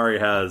think Watari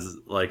has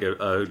like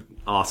a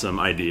awesome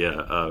idea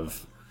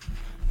of.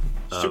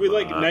 Should we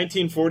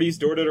 1940s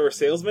door-to-door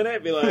salesman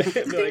it? Be like, I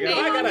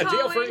got a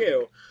deal for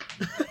you.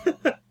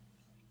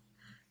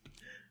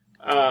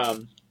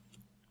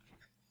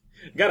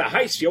 Got a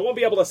heist you won't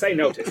be able to say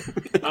no to.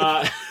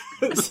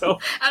 So,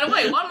 and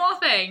wait, one more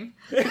thing.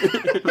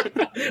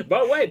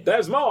 But wait,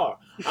 there's more.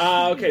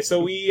 Okay,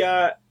 so we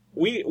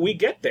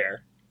get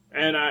there,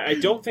 and I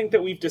don't think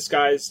that we've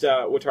disguised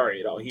Watari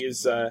at all. He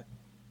is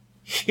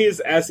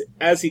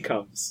as he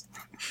comes.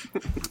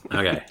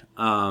 Okay,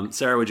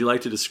 Sarah, would you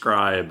like to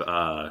describe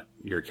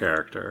your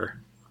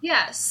character?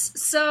 Yes.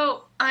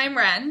 So I'm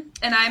Ren,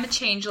 and I'm a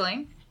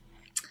changeling.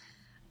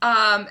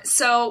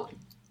 So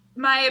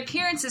my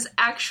appearance is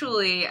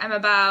actually I'm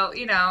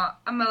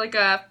like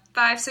a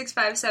 5'6",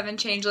 5'7"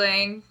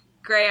 changeling,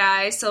 gray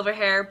eyes, silver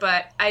hair,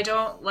 but I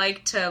don't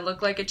like to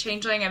look like a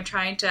changeling. I'm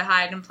trying to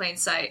hide in plain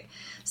sight.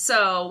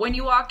 So when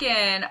you walk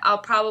in, I'll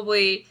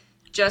probably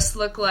just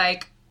look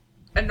like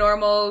a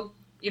normal,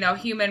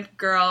 human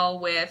girl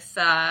with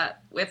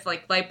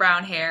like light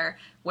brown hair,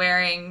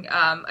 wearing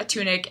a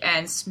tunic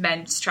and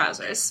men's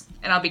trousers,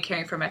 and I'll be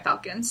caring for my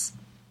falcons.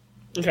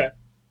 Okay.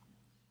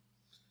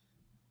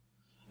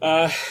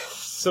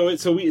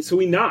 So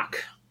we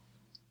knock.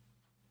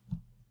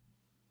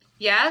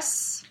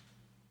 Yes.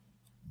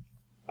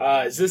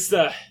 Is this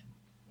the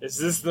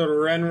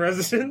Ren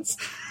residence?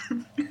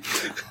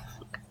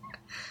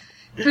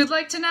 Who'd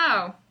like to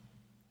know?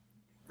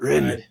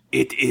 Ren,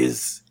 it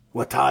is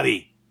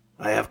Watari.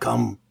 I have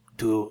come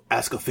to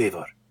ask a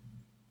favor.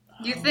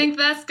 You think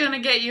that's gonna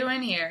get you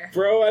in here?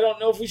 Bro, I don't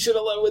know if we should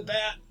have led with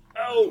that.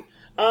 Oh,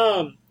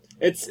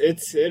 it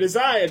is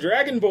I, a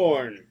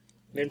Dragonborn.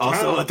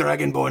 Also, a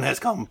Dragonborn has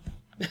come.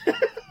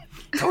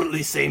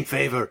 Totally same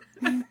favor.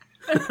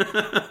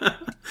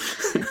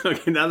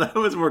 Okay, now that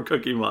was more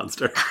Cookie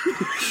Monster.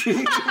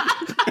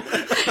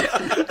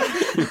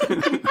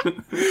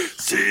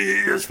 C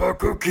is for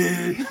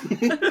Cookie.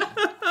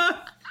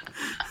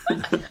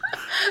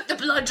 The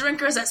blood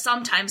drinkers are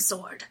sometimes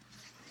sword.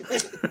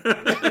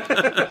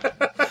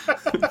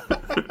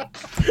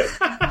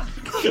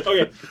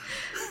 Okay.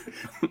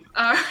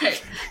 All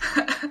right.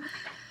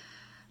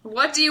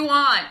 What do you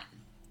want?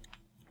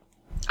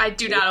 I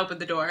do not open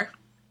the door.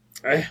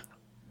 I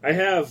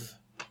have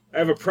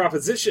a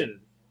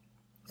proposition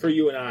for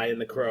you and I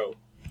and the Crow.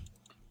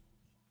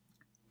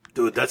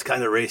 Dude, that's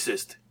kind of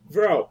racist.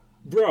 Bro,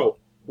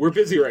 we're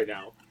busy right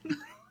now.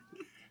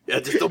 Yeah,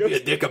 just don't be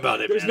a dick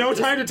about it, There's no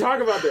time to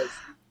talk about this.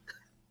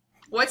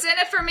 What's in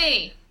it for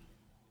me?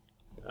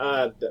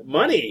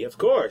 Money, of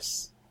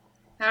course.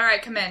 All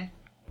right, come in.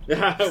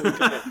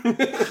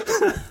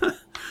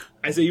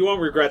 I say you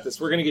won't regret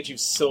this. We're going to get you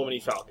so many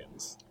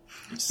falcons.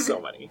 So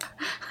many.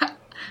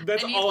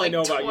 That's all I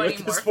know about you at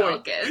this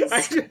point.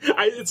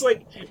 It's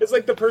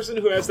like the person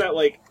who has that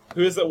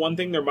one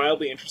thing they're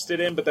mildly interested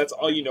in, but that's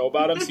all you know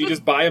about them. So you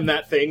just buy them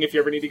that thing if you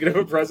ever need to get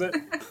them a present.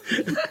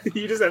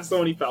 You just have so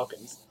many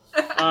falcons.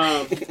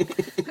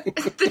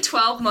 The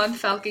 12-month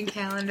falcon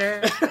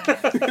calendar.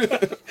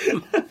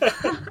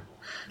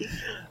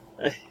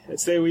 I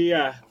say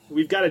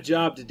we've got a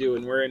job to do,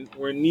 and we're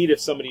in need of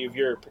somebody of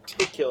your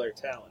particular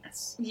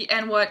talents.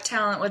 And what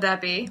talent would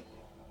that be?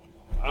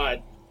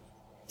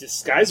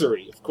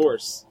 Disguisery, of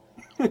course.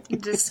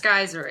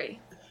 Disguisery.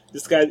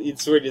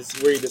 It's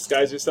where you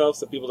disguise yourself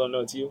so people don't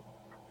know it's you.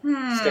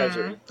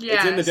 Disguisery.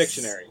 Yes. It's in the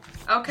dictionary.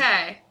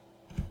 Okay.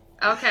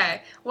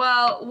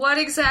 Well, what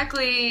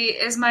exactly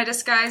is my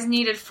disguise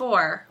needed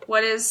for?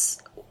 Why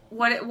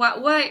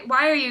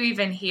are you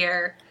even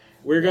here?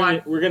 We're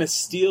gonna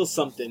steal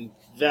something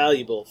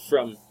valuable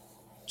from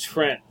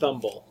Trent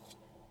Thumble.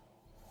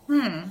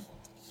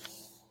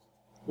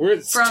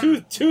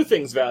 Two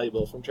things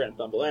valuable from Trent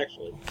Thumble,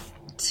 actually.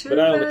 But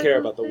I only care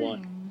about the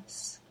one.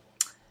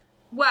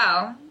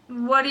 Well,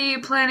 what are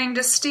you planning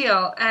to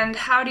steal, and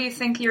how do you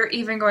think you're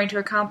even going to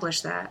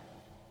accomplish that?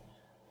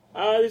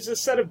 There's a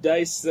set of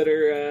dice that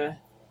are,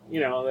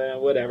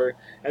 whatever.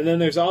 And then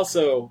there's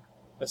also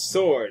a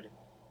sword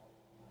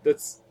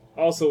that's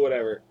also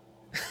whatever.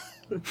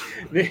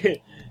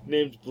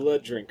 Named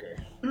Blood Drinker.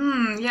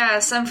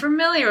 Yes, I'm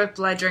familiar with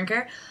Blood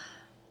Drinker.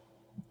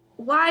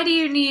 why do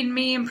you need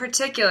me in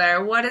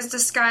particular? What is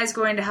disguise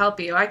going to help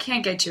you? I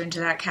can't get you into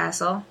that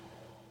castle.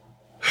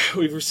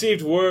 We've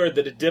received word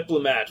that a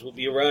diplomat will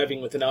be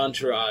arriving with an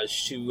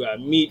entourage to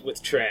meet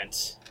with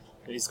Trent.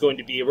 And he's going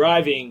to be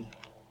arriving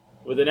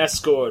with an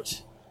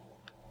escort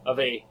of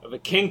a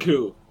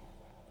Kenku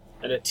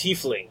and a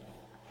tiefling.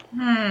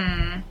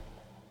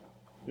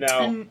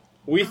 Now,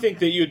 we think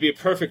that you would be a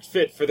perfect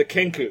fit for the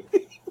Kenku.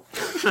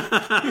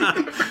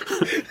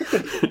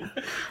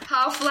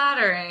 How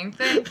flattering!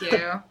 Thank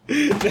you.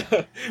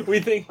 No, we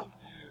think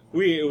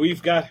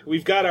we've got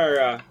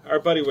our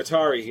buddy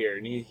Watari here,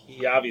 and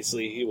he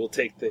obviously will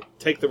take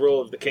the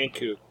role of the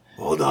Kenku.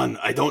 Hold on,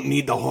 I don't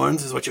need the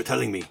horns, is what you're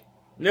telling me.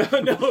 No,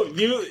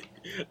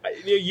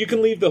 you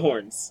can leave the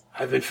horns.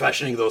 I've been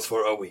fashioning those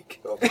for a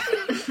week.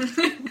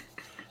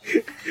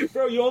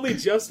 Bro, you only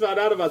just found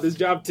out about this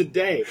job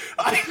today.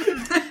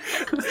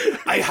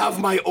 I have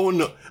my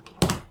own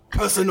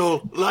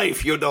personal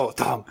life, you know,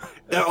 Tom.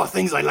 There are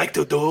things I like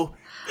to do.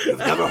 You've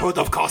never heard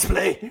of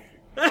cosplay?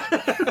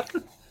 I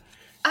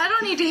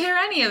don't need to hear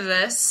any of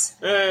this.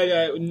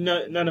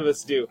 None of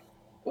us do.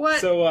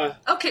 What? So,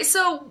 okay,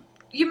 so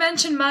you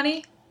mentioned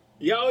money?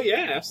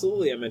 Yeah,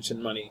 absolutely I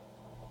mentioned money.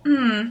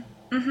 And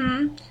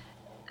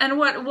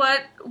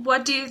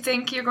what do you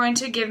think you're going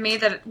to give me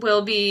that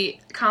will be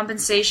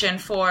compensation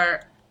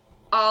for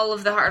all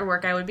of the hard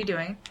work I would be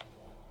doing?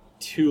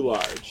 Too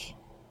large.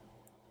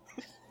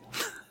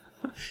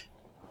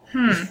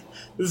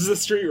 This is a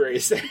street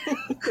race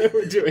that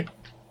we're doing.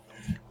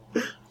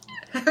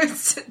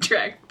 It's a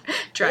drag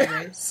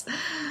race.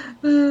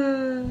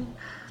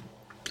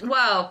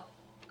 Well,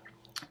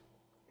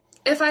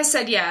 if I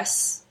said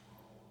yes,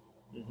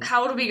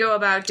 how would we go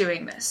about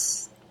doing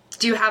this?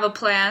 Do you have a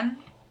plan?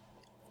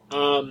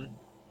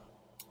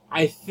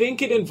 I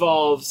think it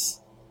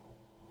involves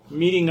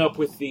meeting up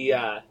with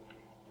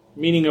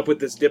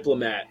this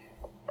diplomat,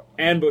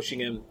 ambushing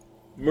him,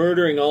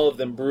 murdering all of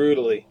them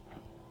brutally,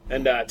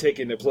 and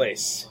taking their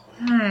place.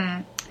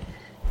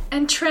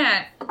 And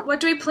Trent, what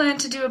do we plan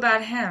to do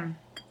about him?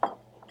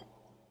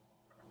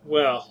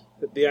 Well,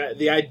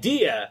 the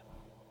idea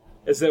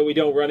is that we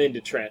don't run into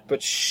Trent,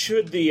 but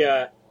should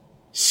that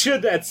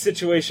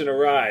situation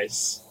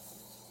arise,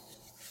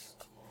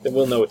 then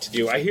we'll know what to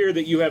do. I hear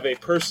that you have a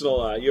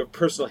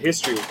personal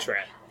history with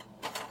Trent.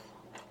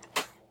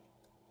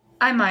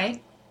 I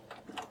might.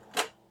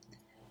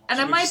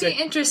 And I might be say-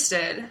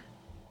 interested.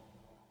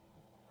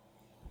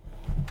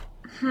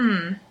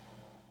 You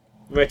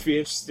might be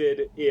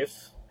interested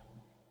if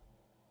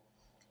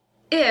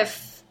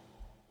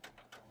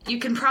you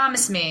can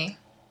promise me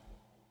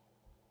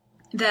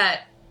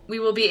that we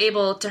will be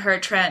able to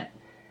hurt Trent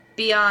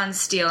beyond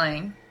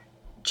stealing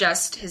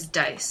just his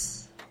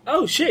dice.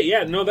 Oh shit!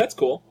 Yeah, no, that's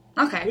cool.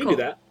 Okay, we can cool.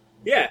 do that.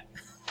 Yeah.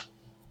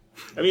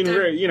 I mean,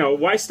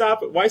 why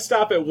stop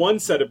at one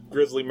set of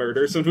grisly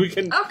murders when we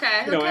can,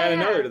 add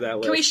another to that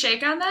list? Can we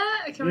shake on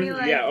that? Can we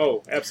Yeah.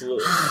 Oh,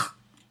 absolutely.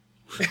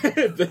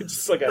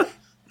 Just like a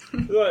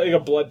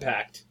blood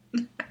pact.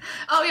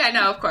 Oh yeah,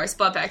 no, of course,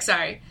 blood pact.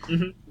 Sorry.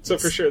 So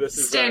for sure, this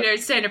is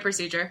standard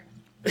procedure.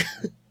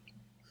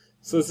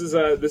 So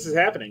this is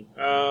happening.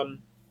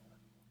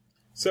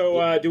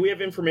 So do we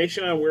have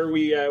information on where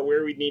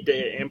we need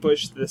to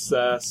ambush this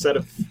set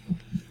of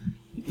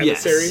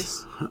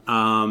emissaries? Yes.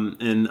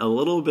 In a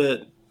little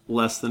bit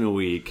less than a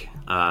week,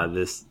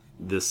 this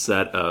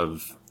set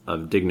of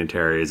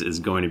dignitaries is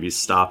going to be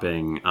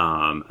stopping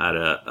at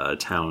a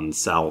town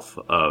south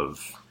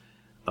of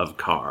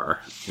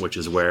Kar, which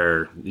is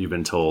where you've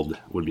been told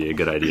would be a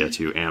good idea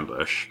to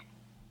ambush.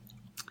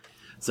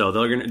 So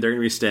they're gonna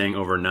be staying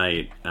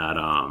overnight at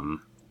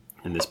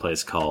in this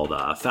place called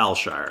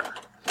Falshire,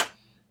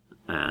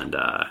 and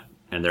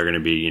they're gonna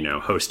be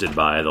hosted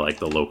by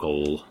the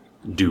local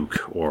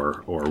duke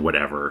or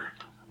whatever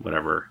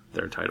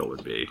their title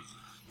would be,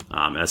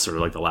 as sort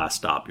of like the last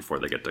stop before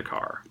they get to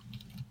Kar.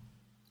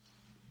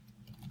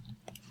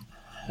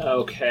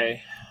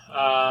 Okay.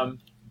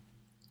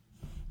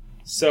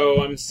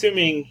 So I'm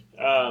assuming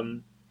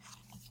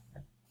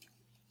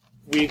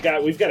we've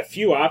got a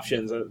few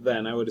options.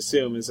 Then I would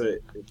assume is to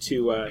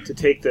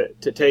take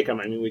them.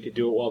 I mean, we could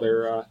do it while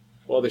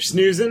they're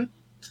snoozing,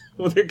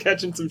 while they're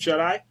catching some shut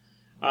eye,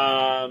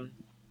 or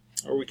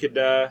we could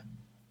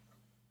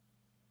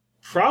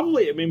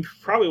probably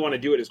want to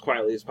do it as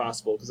quietly as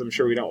possible because I'm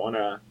sure we don't want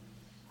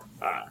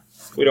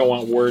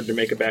word to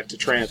make it back to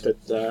Trant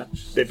that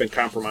they've been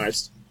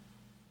compromised.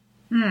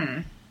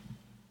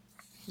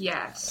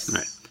 Yes.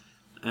 Right.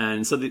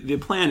 And so the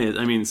plan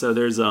is,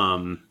 there's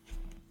the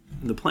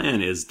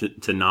plan is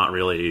to not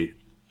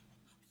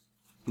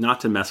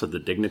to mess with the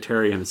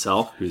dignitary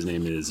himself, whose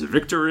name is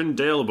Victorin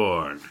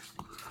Daleborn,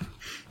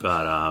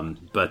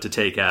 but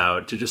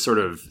to just sort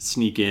of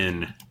sneak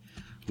in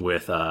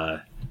with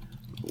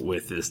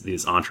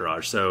this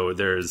entourage. So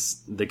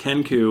there's the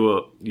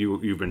Kenku.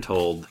 You've been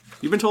told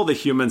the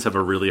humans have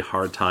a really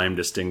hard time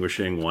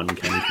distinguishing one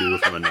Kenku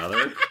from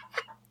another.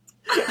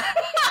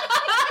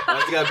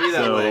 It's gotta be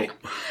that way.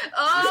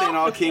 Oh,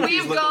 all Kenkus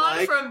we've look gone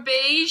alike? from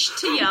beige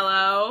to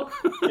yellow.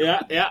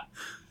 Yeah.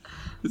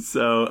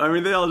 So, I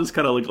mean, they all just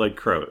kind of look like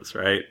crows,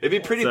 right? It'd be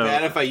pretty So-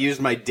 bad if I used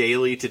my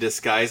daily to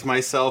disguise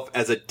myself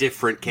as a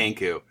different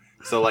Kenku.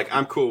 So, like,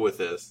 I'm cool with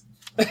this.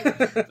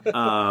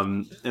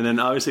 And then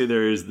obviously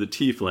there's the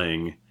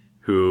tiefling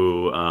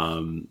who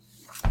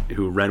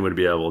Ren would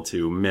be able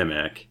to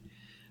mimic.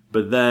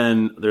 But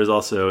then there's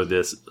also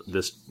this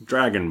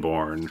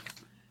dragonborn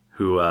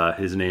who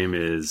his name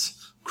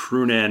is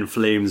Croonan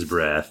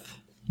Flamesbreath.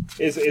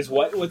 Is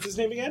what? What's his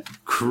name again?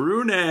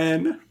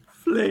 Croonan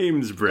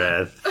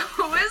Flamesbreath.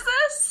 Who is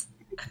this?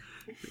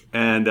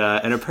 And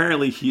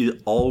apparently he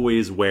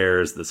always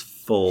wears this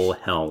full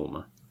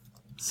helm.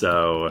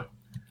 So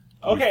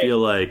Okay.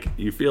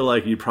 you feel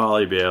like you'd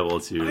probably be able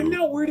to. I'm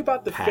not worried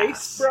about the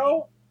face,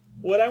 bro.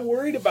 What I'm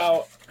worried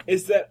about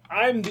is that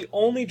I'm the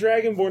only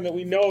Dragonborn that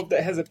we know of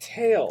that has a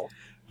tail.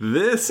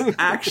 This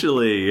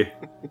actually,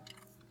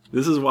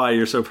 this is why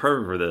you're so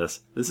perfect for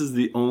this. This is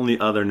the only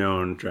other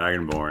known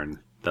Dragonborn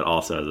that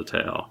also has a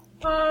tail.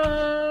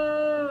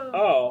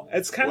 Oh,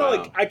 it's kind of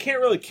like I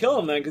can't really kill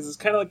him then because it's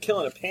kind of like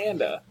killing a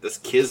panda. This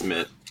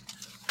kismet.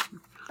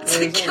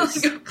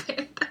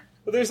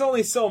 But there's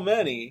only so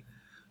many.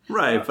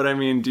 Right, but I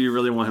mean, do you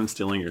really want him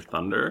stealing your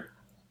thunder?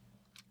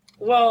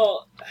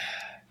 Well,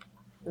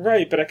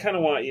 right, but I kind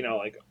of want,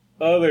 like,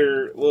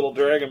 other little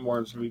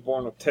Dragonborns to be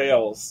born with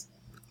tails.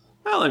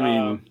 Well, I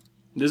mean,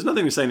 there's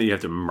nothing saying that you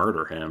have to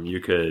murder him. You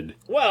could...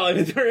 Well, I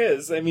mean, there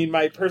is. I mean,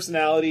 my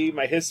personality,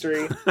 my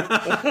history.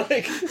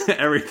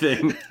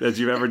 Everything that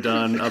you've ever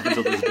done up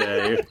until this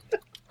day.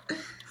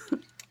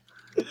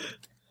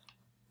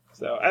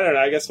 So, I don't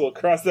know. I guess we'll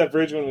cross that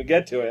bridge when we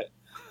get to it.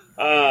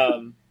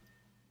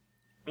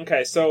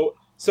 Okay, so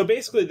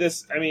basically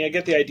this, I mean, I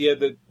get the idea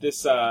that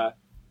this,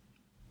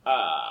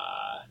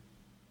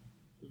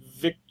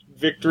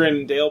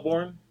 Victorin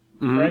Daleborn,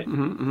 right?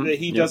 That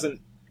he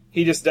doesn't,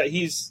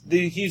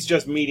 he's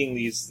just meeting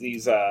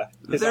these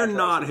They're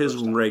not his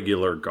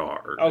regular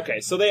guard.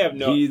 Okay, so they have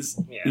no...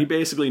 He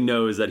basically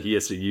knows that he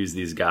has to use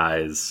these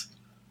guys,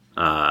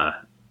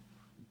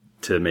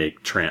 to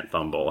make Trant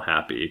Thumble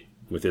happy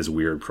with his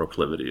weird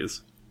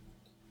proclivities.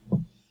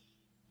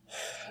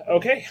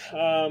 Okay,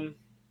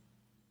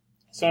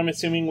 so I'm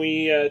assuming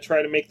we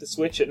try to make the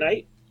switch at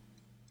night?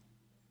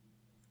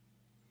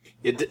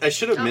 I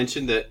should have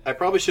mentioned that. I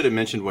probably should have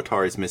mentioned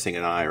Watari's missing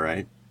an eye,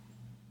 right?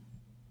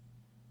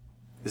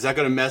 Is that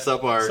going to mess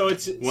up our so one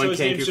his Kenku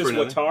name's just for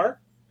another? Watar?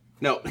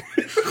 No.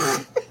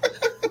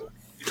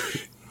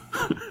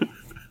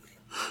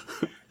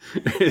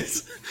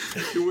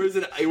 He wears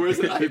an eye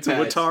patch. It's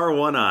Watar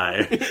One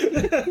Eye.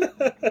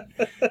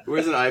 He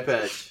wears an eye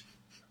patch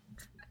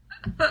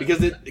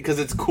because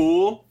it's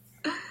cool,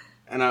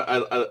 and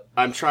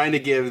I'm trying to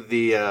give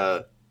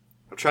the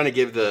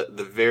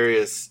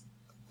various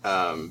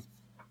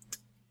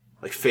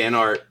like fan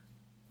art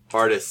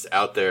artists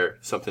out there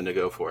something to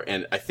go for,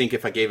 and I think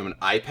if I gave him an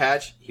eye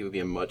patch, he would be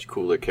a much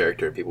cooler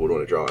character, and people would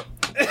want to draw him.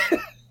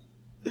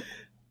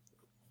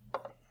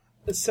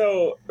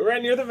 So,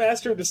 Ren, you're the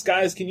master of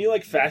disguise. Can you,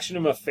 like, fashion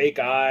him a fake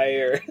eye,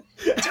 or...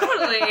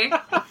 Totally.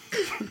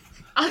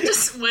 I'll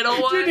just whittle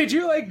one. Dude, did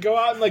you, like, go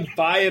out and, like,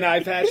 buy an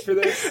eye patch for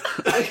this?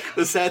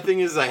 The sad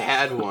thing is I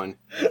had one.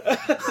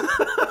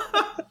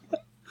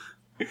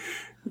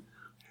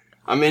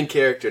 I'm in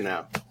character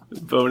now.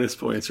 Bonus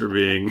points for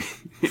being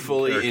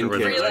fully in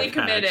character. Really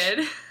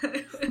committed.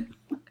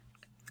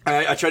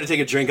 I tried to take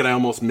a drink and I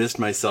almost missed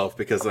myself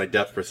because my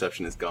depth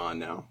perception is gone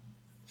now.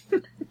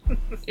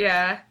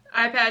 Yeah,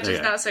 eye patch is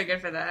Okay. not so good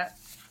for that.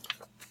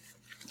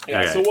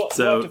 Yeah, Okay, so we'll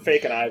so- have to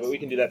fake an eye, but we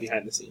can do that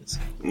behind the scenes.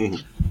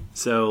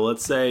 So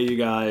let's say you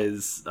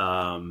guys,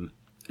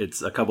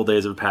 it's a couple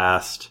days have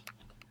passed.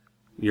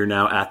 You're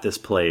now at this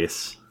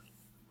place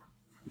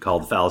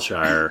called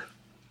Falshire.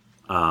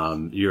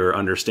 Your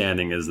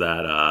understanding is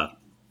that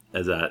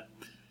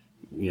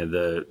you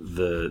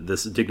know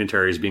this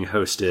dignitary is being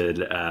hosted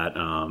at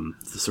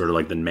sort of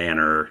like the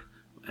manor,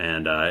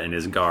 and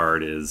his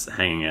guard is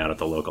hanging out at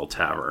the local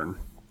tavern,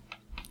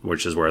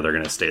 which is where they're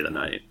going to stay the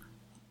night.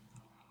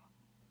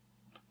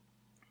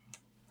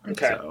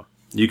 Okay. So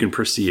you can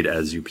proceed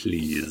as you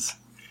please.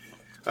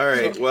 All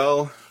right.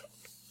 Well,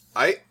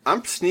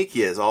 I'm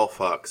sneaky as all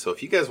fuck. So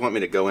if you guys want me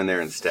to go in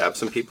there and stab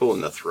some people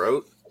in the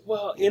throat,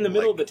 Well, in the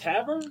middle of the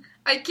tavern?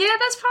 Yeah,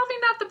 that's probably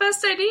not the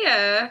best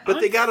idea. but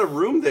they got a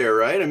room there,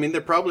 right? I mean,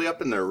 they're probably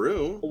up in their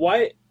room.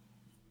 Why?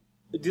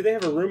 Do they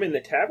have a room in the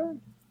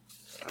tavern?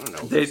 I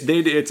don't know.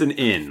 It's an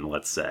inn,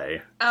 let's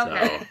say.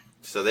 Okay.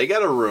 So they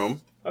got a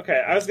room.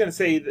 Okay, I was going to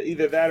say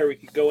either that or we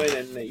could go in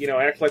and,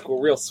 act like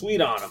we're real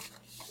sweet on them.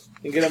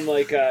 And get them,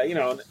 like,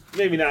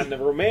 maybe not in the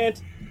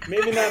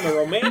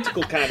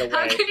romantical kind of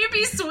How way. can you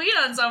be sweet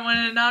on someone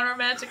in a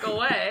non-romantical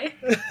way?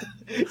 So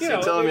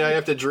you're telling me I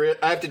have to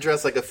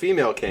dress like a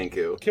female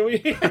Kenku. Can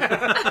we?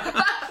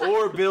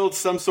 Or build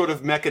some sort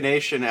of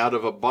machination out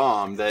of a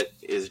bomb that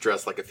is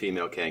dressed like a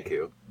female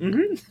Kenku.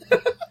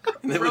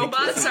 Mm-hmm.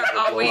 Robots are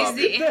always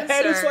the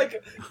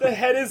answer. The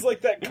head is like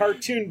that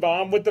cartoon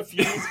bomb with the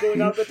fuse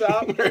going out the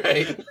top.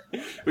 Right.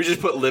 We just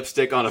put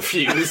lipstick on a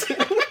fuse.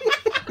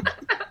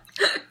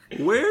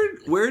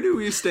 Where do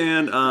we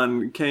stand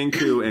on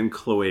Kenku and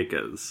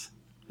cloacas?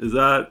 Is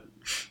that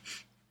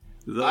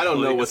I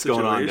don't know what's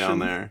going on down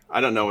there.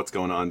 I don't know what's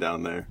going on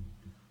down there.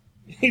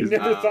 You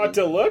never thought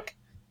to look?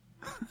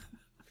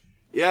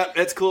 Yeah,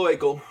 it's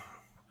cloacal.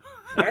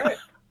 All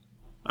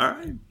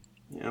right.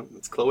 Yeah,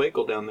 it's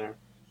cloacal down there.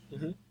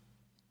 Mm-hmm.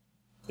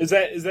 Is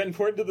that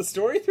important to the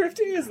story,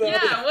 Thrifty? Is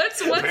that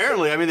what's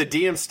apparently? I mean, the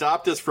DM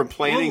stopped us from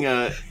planning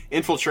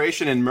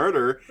infiltration and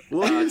murder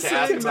to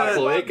ask about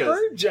cloacas.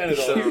 Bird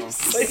genitals.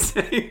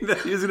 Saying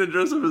that he's going to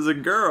dress up as a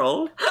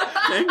girl.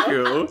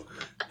 Kenku. So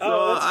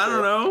I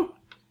don't know.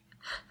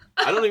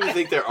 I don't even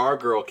think there are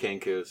girl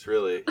Kenkus,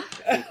 really.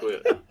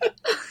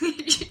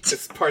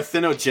 It's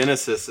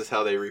parthenogenesis is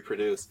how they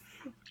reproduce.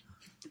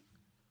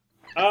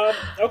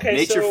 Okay.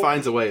 Nature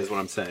finds a way, is what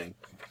I'm saying.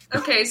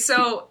 Okay,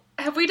 so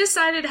have we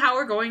decided how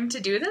we're going to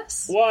do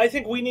this? Well, I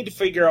think we need to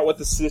figure out what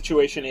the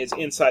situation is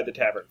inside the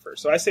tavern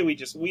first. So I say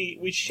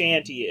we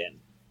shanty in.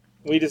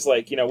 We just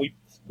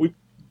we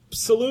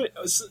saloon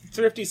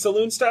Thrifty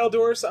saloon style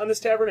doors on this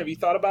tavern. Have you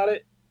thought about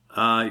it?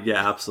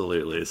 Yeah,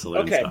 absolutely,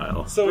 saloon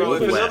style. So bro,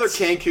 if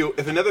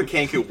another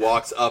Kenku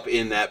walks up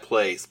in that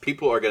place,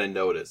 people are going to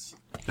notice.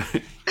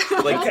 You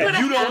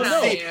don't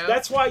know.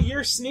 That's why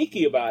you're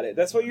sneaky about it.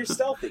 That's why you're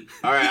stealthy.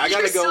 All right, I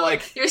gotta go.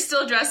 You're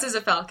still dressed as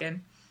a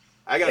falcon.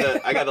 I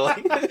gotta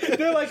like.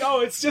 They're like,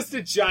 oh, it's just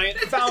a giant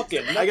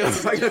falcon. I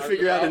gotta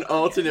figure out an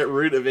alternate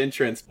route of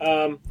entrance.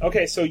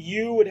 Okay, so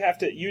you'd have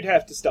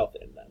to stealth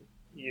in then.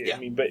 Yeah. I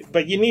mean,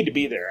 but you need to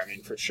be there. I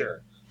mean, for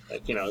sure.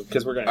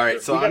 Because we're gonna. All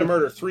right, so we gotta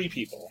murder 3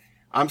 people.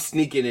 I'm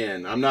sneaking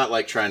in. I'm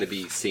not trying to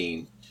be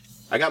seen.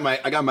 I got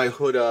my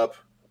hood up.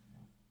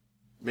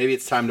 Maybe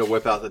it's time to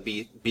whip out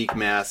the beak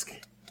mask.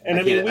 And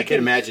I can't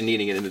imagine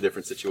needing it in a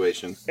different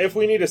situation. If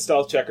we need a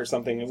stealth check or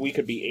something, we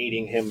could be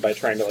aiding him by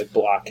trying to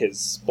block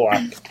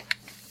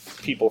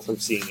people from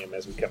seeing him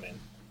as we come in.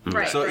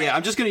 Right. So yeah,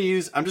 I'm just gonna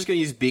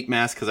use beak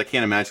mask because I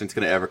can't imagine it's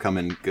gonna ever come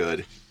in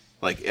good,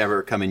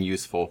 ever come in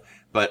useful.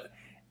 But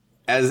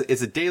as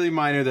it's a daily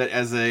minor that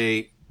as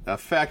a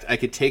effect, I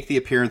could take the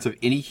appearance of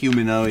any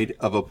humanoid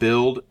of a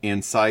build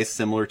and size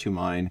similar to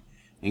mine,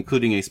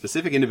 including a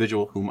specific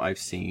individual whom I've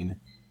seen.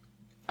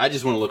 I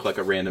just want to look like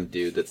a random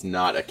dude that's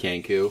not a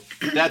Kenku.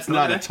 That's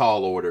not a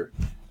tall order,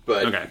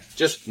 but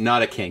just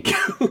not a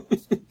Kenku.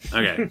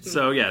 Okay,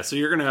 so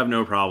you're going to have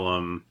no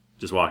problem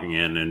just walking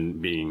in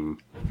and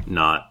being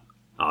not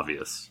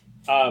obvious.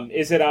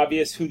 Is it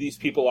obvious who these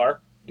people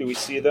are? Do we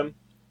see them?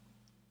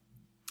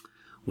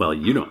 Well,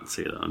 you don't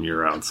see them.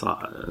 You're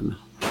outside.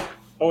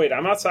 Oh, wait,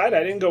 I'm outside?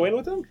 I didn't go in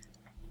with them?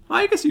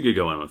 I guess you could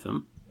go in with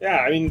them. Yeah,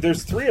 I mean,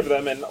 there's 3 of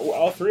them, and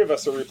all 3 of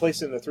us are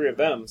replacing the 3 of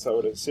them, so I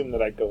would assume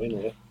that I'd go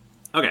in with.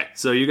 Okay,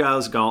 so you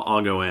guys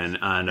all go in,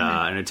 and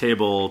in a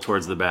table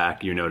towards the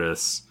back, you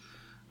notice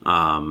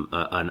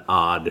an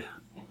odd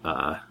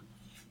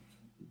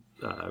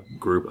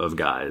group of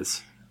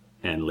guys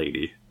and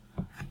lady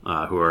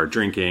who are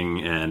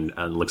drinking, and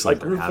looks like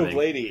they're having of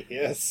lady,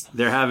 yes.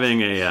 They're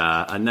having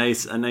a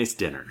nice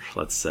dinner,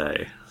 let's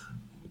say,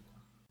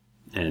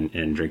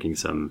 and drinking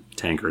some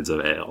tankards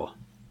of ale.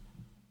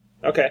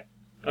 Okay.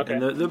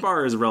 And the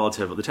tavern is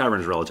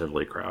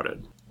relatively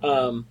crowded.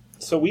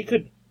 So we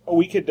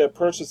could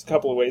approach this a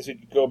couple of ways. We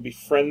could go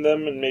befriend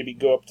them and maybe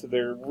go up to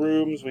their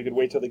rooms. We could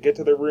wait till they get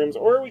to their rooms,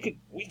 or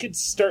we could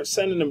start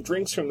sending them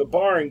drinks from the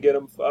bar and get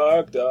them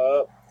fucked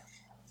up.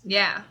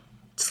 Yeah,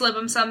 slip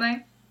them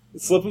something.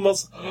 Slip them a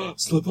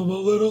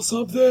little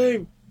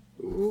something.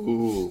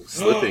 Ooh,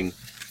 slipping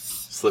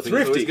Thrifty.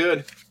 Is always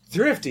good.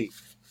 Thrifty.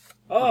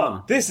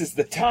 Oh, This is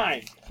the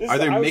time. Are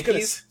there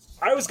Mickeys?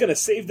 I was gonna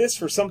save this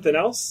for something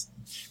else,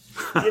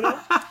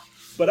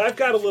 but I've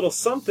got a little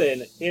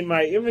something in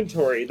my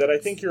inventory that I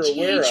think you're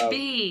aware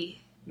GHB.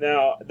 of.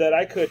 Now, that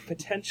I could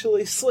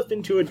potentially slip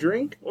into a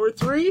drink or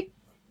 3.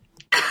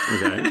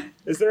 Okay.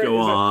 Go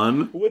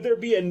on. Would there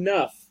be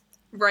enough?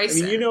 Ricin.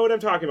 I mean, you know what I'm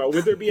talking about.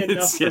 Would there be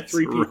enough for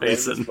 3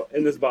 people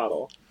in this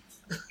bottle?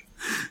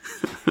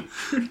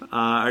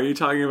 Are you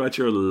talking about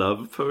your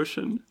love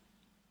potion?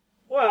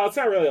 Well, it's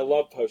not really a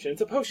love potion.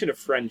 It's a potion of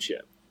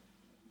friendship.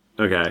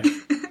 Okay.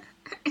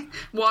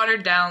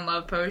 Watered down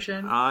love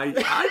potion. I'd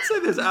say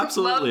there's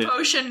absolutely... Love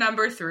potion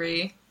number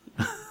 3.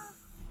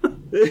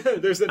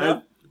 There's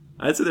enough?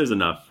 I'd say there's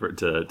enough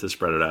to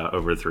spread it out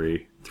over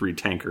three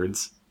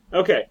tankards.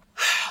 Okay.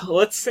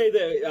 Let's say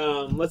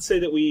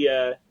that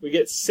we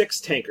get 6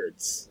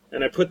 tankards,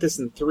 and I put this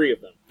in 3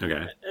 of them. Okay.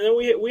 And then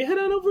we head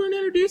on over and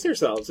introduce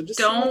ourselves and just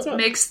don't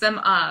mix them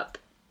up.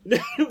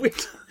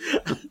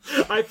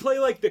 I play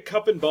like the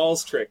cup and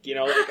balls trick,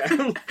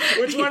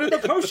 which one is the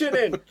potion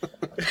in?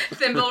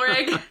 Thimble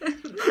rig.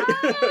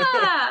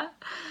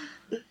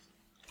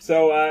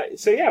 So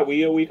yeah,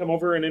 we come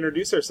over and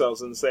introduce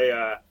ourselves and say,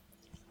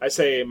 I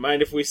say,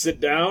 mind if we sit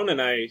down? And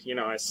I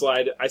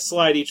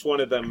slide each one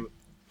of them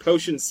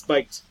potion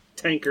spiked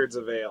tankards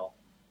of ale.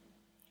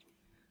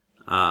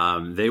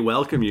 They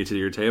welcome you to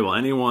your table.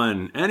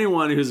 Anyone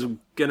who's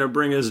gonna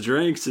bring us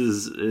drinks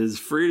is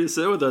free to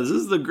sit with us. This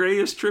is the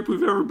greatest trip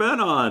we've ever been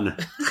on.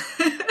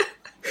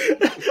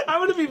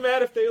 I'm gonna be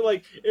mad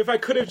if I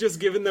could have just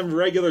given them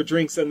regular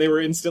drinks and they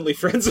were instantly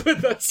friends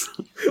with us.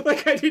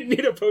 Like, I didn't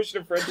need a potion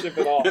of friendship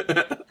at all.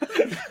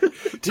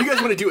 Do you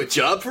guys want to do a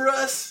job for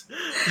us?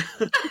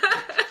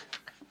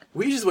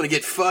 We just want to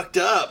get fucked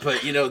up,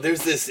 but,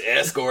 there's this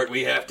escort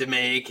we have to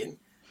make, and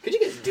could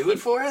you guys do it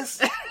for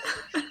us?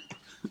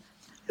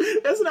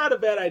 That's not a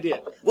bad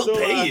idea. We'll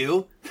pay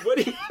you.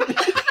 What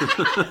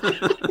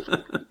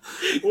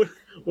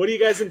are you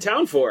guys in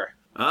town for?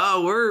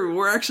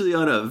 We're actually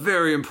on a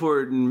very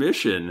important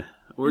mission.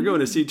 We're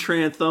going to see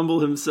Trant Thumble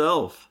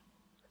himself.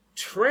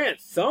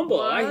 Trant Thumble?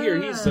 Whoa. I hear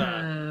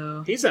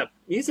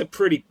he's a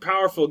pretty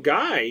powerful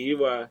guy.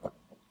 You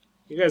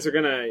guys are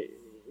gonna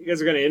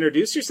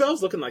introduce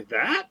yourselves looking like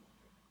that?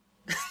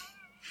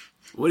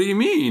 What do you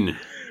mean?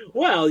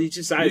 Well,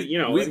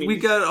 we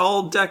got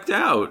all decked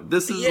out.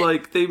 This is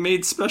like they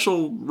made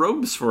special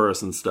robes for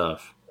us and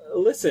stuff.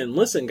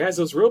 Listen, guys,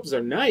 those robes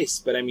are nice,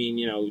 but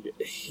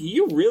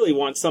you really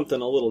want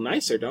something a little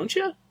nicer, don't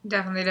you?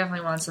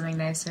 Definitely want something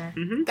nicer.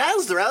 Mm-hmm.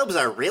 Those robes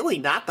are really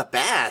not the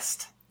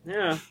best.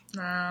 Yeah.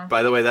 No.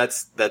 By the way,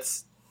 that's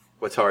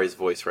Watari's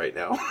voice right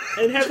now.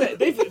 And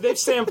they've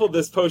sampled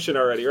this potion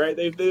already, right?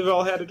 They've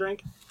all had a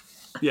drink.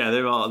 Yeah,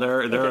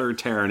 they're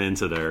tearing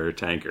into their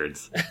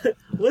tankards.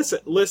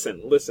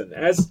 Listen.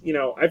 As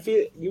I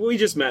feel we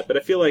just met, but I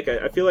feel like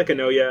I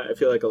know you. I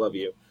feel like I love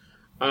you.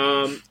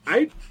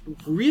 I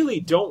really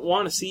don't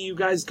want to see you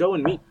guys go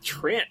and meet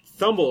Trant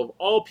Thumble of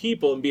all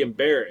people and be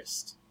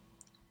embarrassed.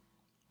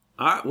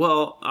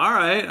 All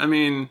right. I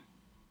mean,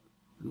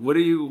 what are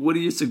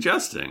you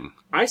suggesting?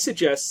 I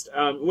suggest.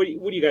 What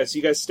do you guys?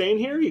 You guys staying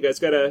here? You guys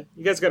got a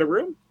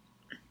room?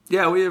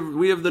 Yeah,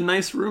 we have the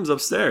nice rooms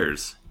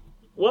upstairs.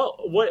 Well,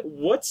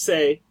 what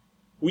say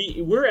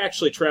we're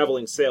actually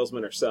traveling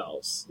salesmen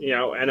ourselves,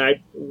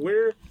 and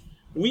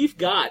we've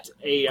got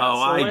a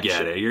selection. I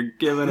get it. You're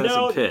giving us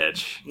a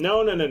pitch.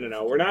 No.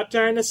 We're not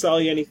trying to sell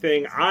you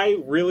anything. I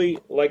really,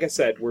 like I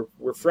said,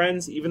 we're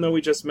friends, even though we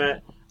just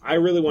met. I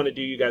really want to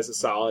do you guys a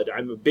solid.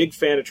 I'm a big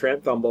fan of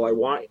Trant Thumble. I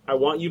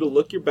want you to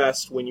look your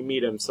best when you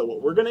meet him. So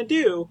what we're gonna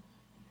do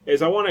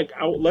is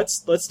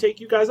let's take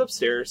you guys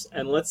upstairs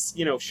and let's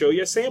show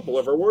you a sample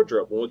of our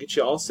wardrobe, and we'll get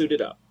you all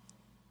suited up.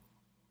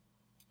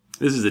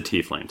 This is a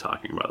tiefling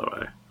talking, by the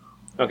way.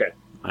 Okay.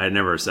 I had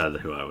never said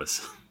who I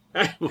was.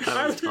 I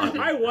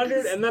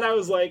wondered, and then I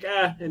was like,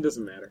 it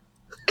doesn't matter.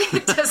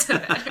 It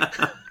doesn't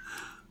matter.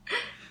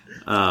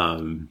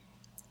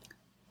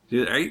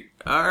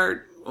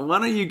 Why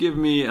don't you give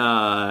me,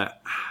 why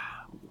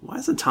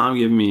doesn't Tom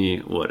give me,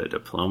 a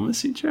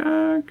diplomacy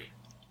check?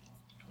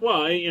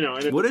 Well,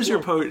 what is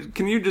your potion?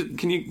 Can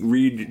you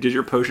read, does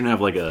your potion have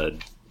like a...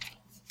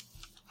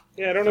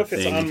 Yeah, I don't know if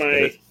it's on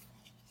my...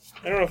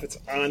 I don't know if it's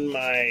on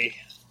my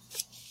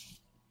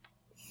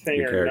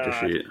thing or not.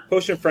 Sheet.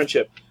 Potion of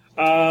Friendship.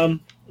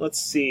 Let's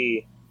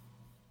see.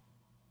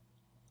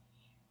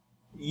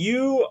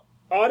 You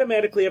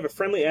automatically have a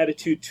friendly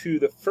attitude to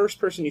the first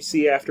person you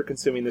see after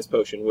consuming this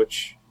potion,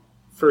 which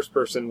first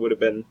person would have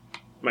been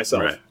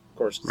myself, right. Of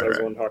course, because I was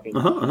the one talking.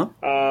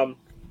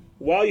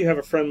 While you have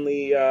a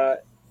friendly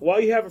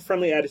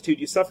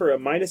attitude, you suffer a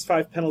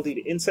 -5 penalty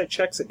to insight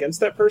checks against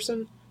that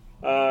person.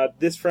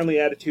 This friendly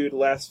attitude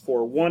lasts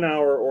for 1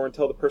 hour or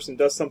until the person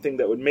does something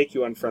that would make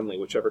you unfriendly,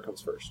 whichever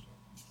comes first.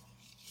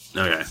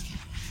 Okay.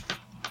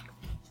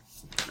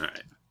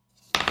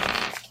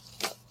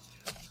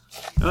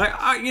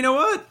 Alright. You know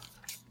what?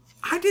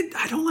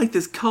 I don't like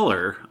this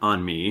color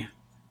on me.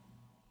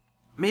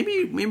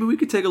 Maybe we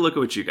could take a look at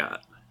what you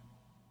got.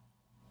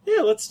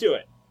 Yeah, let's do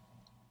it.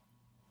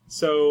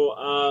 So,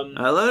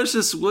 let's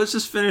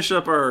just finish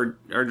up our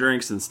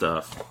drinks and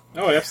stuff.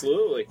 Oh,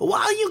 absolutely.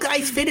 While you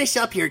guys finish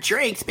up your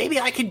drinks, maybe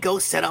I could go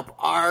set up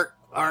our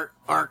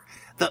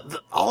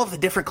all of the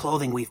different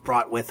clothing we've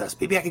brought with us.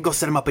 Maybe I could go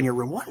set them up in your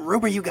room. What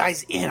room are you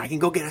guys in? I can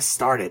go get us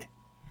started.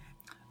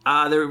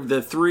 They're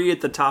the 3 at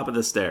the top of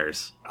the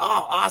stairs.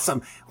 Oh,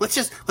 awesome. Let's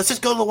just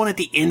go to the one at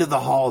the end of the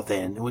hall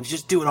then. We'll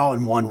just do it all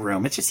in one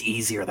room. It's just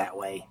easier that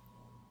way.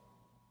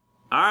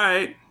 All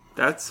right.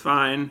 That's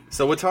fine.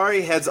 So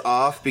Watari heads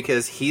off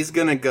because he's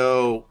going to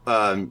go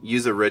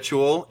use a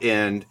ritual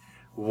and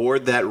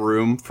ward that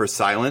room for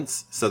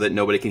silence so that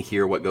nobody can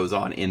hear what goes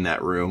on in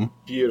that room.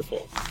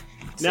 Beautiful.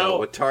 So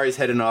Watari's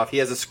heading off. He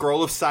has a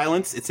scroll of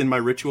silence. It's in my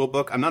ritual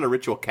book. I'm not a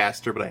ritual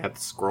caster, but I have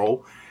the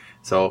scroll.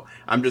 So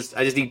I just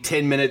need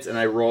 10 minutes and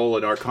I roll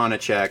an Arcana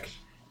check.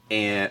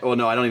 And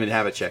no, I don't even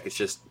have a check. It's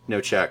just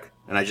no check.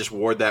 And I just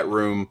ward that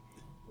room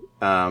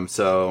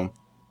so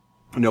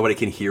nobody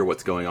can hear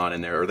what's going on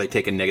in there, or they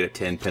take a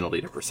 -10 penalty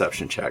to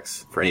perception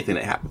checks for anything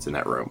that happens in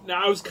that room.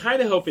 Now, I was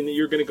kind of hoping that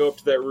you were going to go up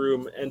to that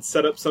room and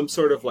set up some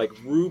sort of,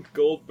 Rube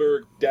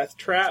Goldberg death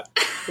trap.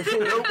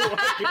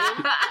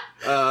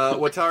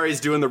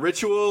 Watari's doing the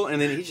ritual,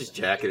 and then he's just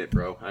jacking it,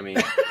 bro. I mean...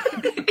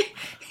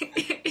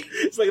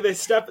 It's like they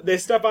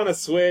step on a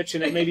switch,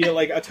 and it maybe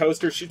a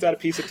toaster shoots out a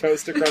piece of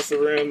toast across the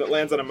room that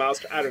lands on a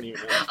mouse. I don't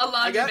even know. A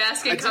laundry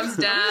basket comes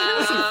down.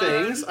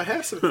 I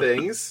have some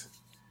things.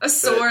 A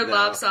sword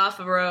lops off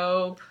a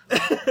rope.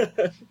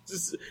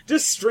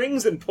 just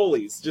strings and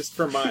pulleys, just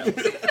for miles.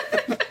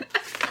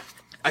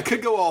 I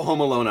could go all Home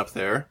Alone up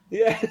there.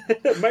 Yeah.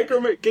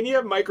 Can you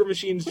have micro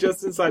machines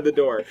just inside the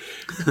door?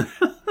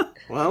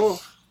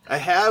 Well, I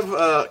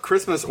have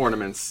Christmas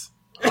ornaments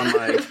on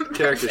my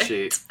character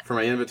sheet for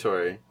my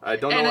inventory. I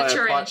don't know why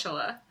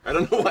I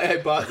don't know why I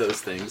bought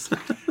those things.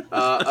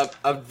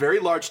 A very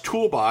large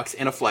toolbox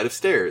and a flight of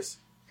stairs.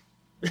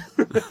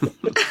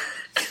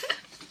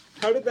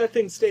 How did that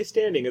thing stay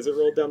standing as it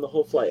rolled down the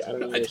whole flight? I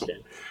don't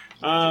understand.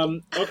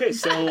 Okay,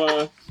 so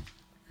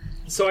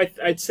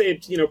I'd say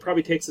it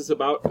probably takes us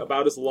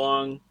about as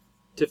long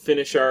to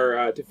finish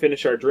our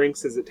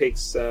drinks as it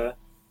takes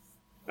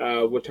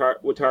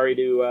Watari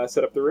to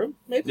set up the room.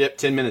 Maybe? Yep,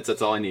 10 minutes.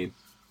 That's all I need.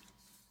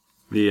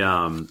 The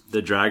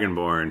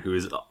Dragonborn,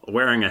 who's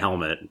wearing a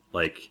helmet,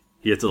 like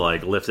he has to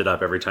like lift it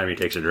up every time he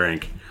takes a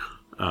drink.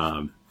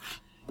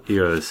 He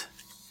goes,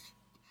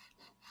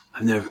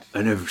 "I've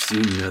never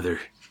seen another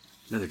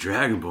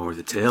Dragonborn with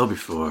a tail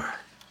before.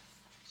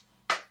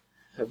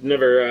 I've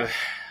never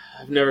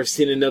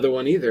seen another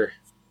one either.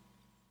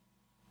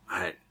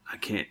 I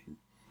can't.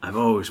 I've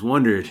always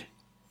wondered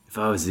if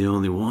I was the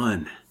only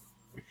one."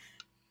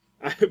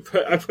 I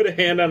put a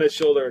hand on his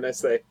shoulder and I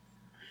say,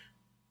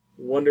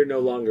 "Wonder no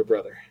longer,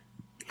 brother."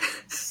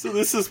 So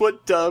this is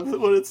what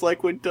it's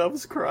like when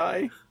doves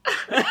cry.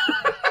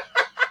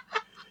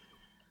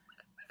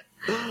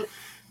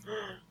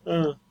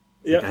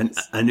 Yeah.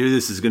 I knew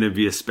this was going to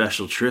be a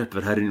special trip,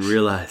 but I didn't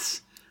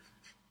realize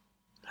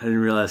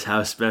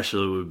how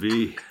special it would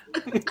be.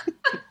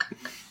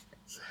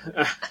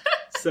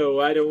 So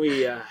why don't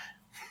we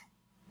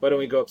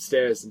go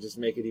upstairs and just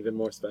make it even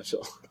more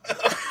special?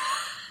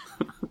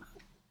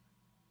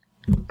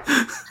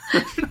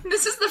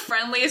 This is the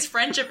friendliest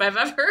friendship I've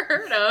ever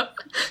heard of.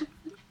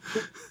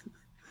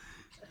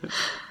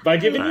 By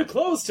giving you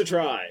clothes to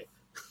try.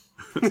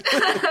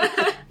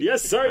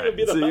 Yes, sir. You'll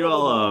be the.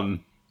 So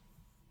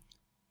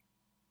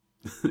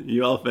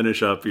you all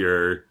finish up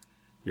your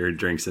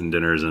drinks and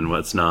dinners and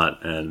what's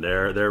not, and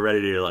they're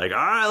ready to like, all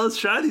right, let's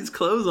try these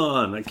clothes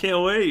on. I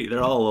can't wait.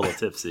 They're all a little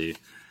tipsy.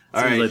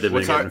 Seems like they've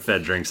been getting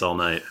fed drinks all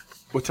night.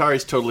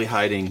 Watari's totally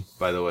hiding,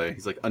 by the way.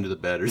 He's like under the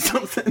bed or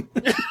something.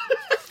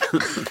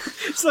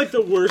 It's like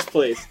the worst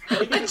place.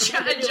 A giant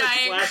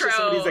crow.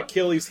 Somebody's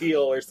Achilles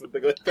heel or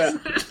something like that.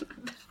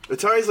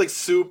 Watari's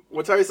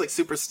like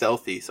super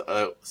stealthy,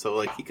 so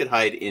like he could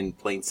hide in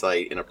plain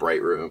sight in a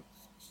bright room.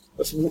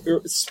 A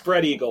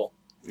spread eagle.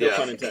 No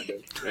pun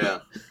intended. Yeah.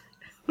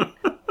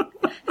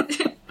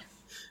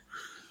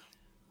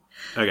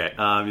 Okay,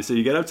 so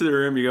you get up to the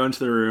room, you go into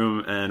the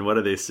room, and what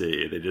do they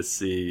see? They just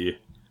see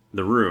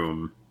the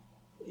room.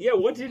 Yeah,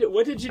 what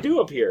did you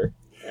do up here?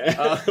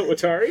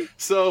 Watari?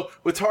 So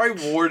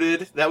Watari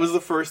warded, that was the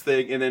first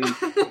thing, and then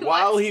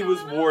while he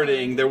was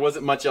warding, there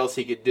wasn't much else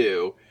he could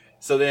do.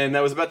 So then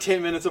that was about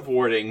 10 minutes of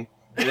warding,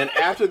 and then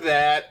after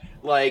that,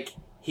 like,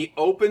 he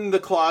opened the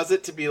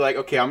closet to be like,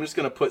 okay, I'm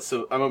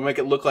gonna make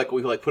it look like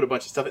we like put a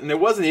bunch of stuff, and there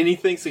wasn't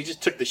anything, so he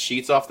just took the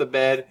sheets off the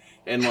bed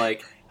and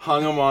like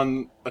hung them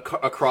on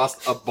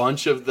across a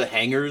bunch of the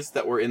hangers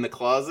that were in the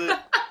closet.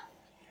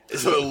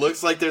 So it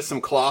looks like there's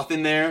some cloth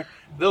in there.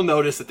 They'll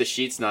notice that the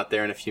sheet's not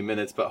there in a few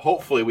minutes, but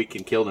hopefully we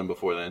can kill them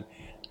before then.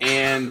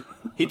 And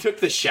he took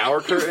the shower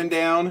curtain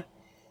down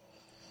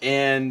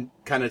and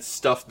kind of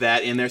stuffed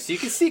that in there. So you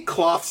can see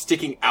cloth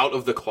sticking out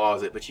of the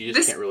closet, but you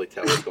just can't really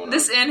tell what's going on.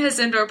 This inn has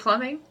indoor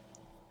plumbing?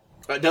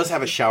 It does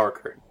have a shower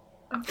curtain.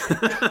 Okay.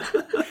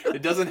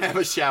 It doesn't have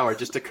a shower,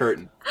 just a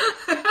curtain.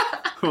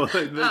 Well,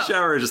 the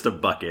shower is just a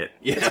bucket.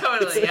 Yeah.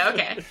 Totally,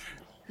 okay.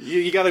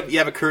 You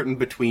have a curtain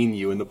between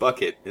you and the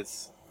bucket.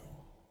 It's...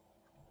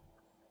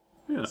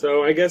 Yeah.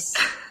 So I guess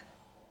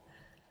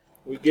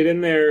we get in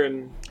there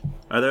and...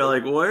 Are they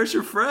like, where's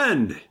your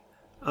friend?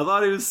 I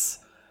thought he was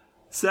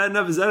setting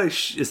up. Is that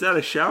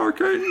a shower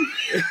curtain?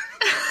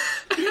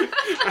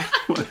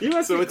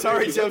 So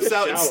Watari jumps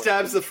out and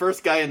stabs the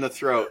first guy in the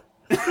throat.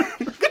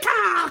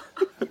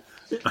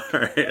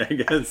 Alright, I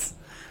guess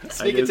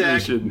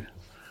attack.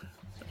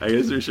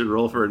 we should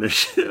roll for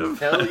initiative.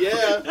 Hell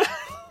yeah.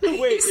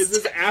 Wait, is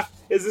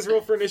this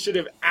roll for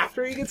initiative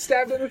after he gets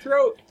stabbed in the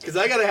throat? Because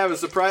I gotta have a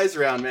surprise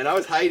round, man. I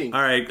was hiding.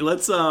 Alright,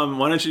 let's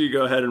why don't you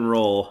go ahead and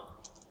roll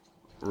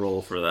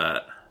for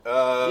that.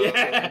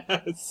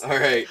 Yes.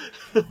 Alright.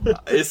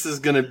 This is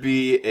gonna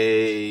be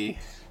a...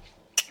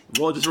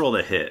 Just roll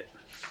the hit.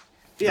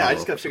 Yeah, I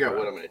just gotta figure out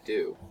what I'm gonna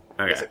do.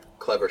 Okay. It's a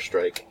clever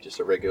strike, just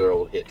a regular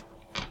old hit.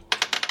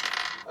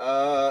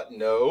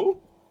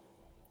 No.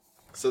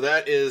 So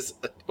that is,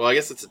 I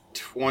guess it's a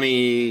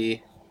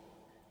 20...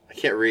 I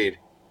can't read,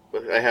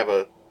 but I have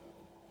I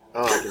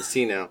can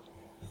see now.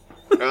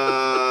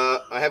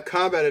 I have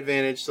combat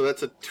advantage, so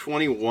that's a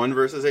 21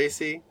 versus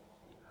AC.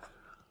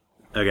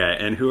 Okay,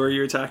 and who are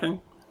you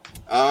attacking?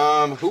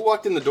 Who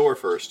walked in the door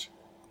first?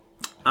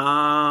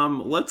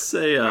 Let's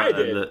say I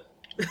did.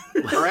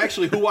 Or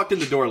actually, who walked in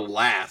the door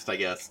last, I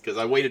guess, because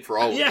I waited for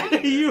all of them. Yeah,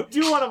 you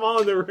do want them all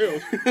in the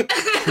room.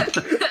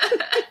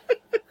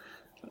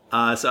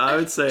 So I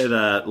would say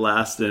that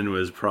Laston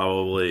was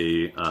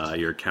probably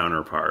your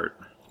counterpart.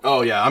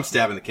 Oh, yeah, I'm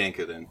stabbing the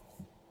Kenku then.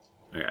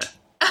 Okay.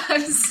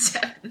 I'm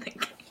stabbing the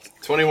Kenku.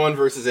 21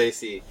 versus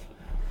AC.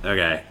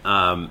 Okay.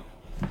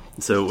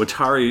 So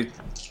Watari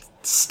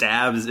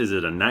stabs. Is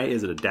it a knife?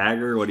 Is it a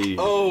dagger? What do you...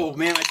 Oh,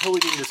 man, I totally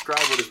didn't describe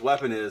what his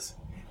weapon is.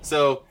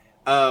 So,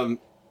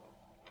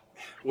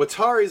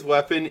 Watari's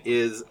weapon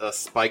is a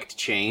spiked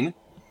chain.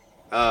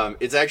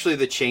 It's actually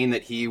the chain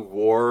that he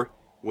wore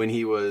when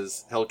he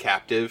was held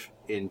captive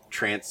in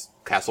Trance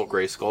Castle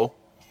Grayskull.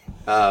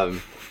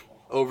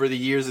 Over the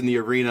years in the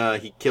arena,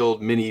 he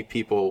killed many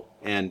people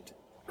and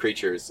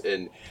creatures.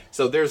 And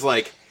so there's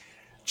like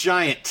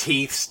giant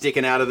teeth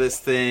sticking out of this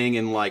thing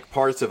and like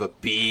parts of a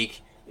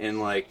beak and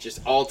like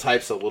just all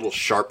types of little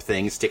sharp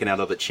things sticking out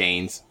of the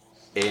chains.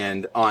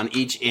 And on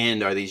each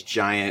end are these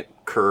giant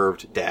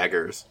curved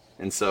daggers.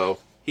 And so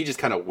he just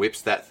kind of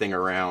whips that thing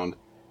around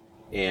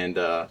and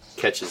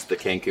catches the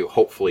Kenku,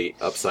 hopefully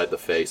upside the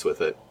face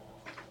with it.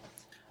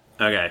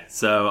 Okay,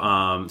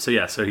 so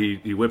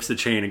he whips the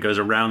chain, it goes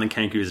around the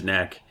Kenku's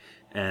neck,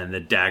 and the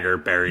dagger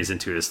buries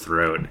into his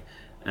throat,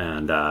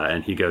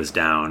 and he goes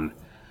down,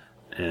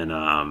 and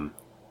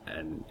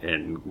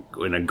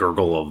in a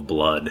gurgle of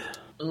blood.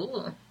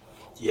 Ooh.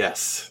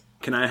 Yes.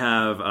 Can I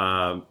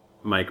have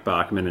Mike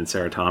Bachman and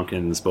Sarah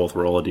Tompkins both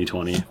roll a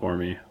d20 for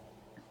me?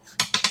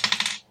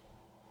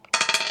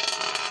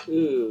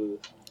 Ooh.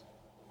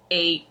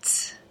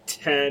 8.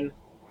 10.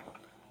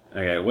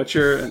 Okay, what's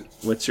your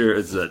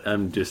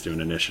I'm just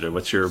doing initiative.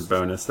 What's your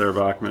bonus there,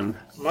 Bachman?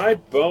 My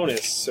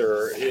bonus,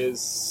 sir,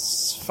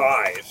 is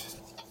 5.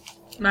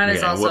 Mine is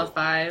Okay, also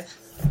 5.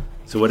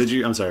 So what did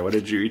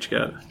you each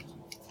get?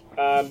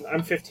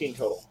 I'm 15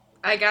 total.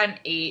 I got an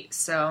 8,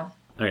 so...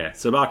 Okay,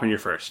 so Bachman, you're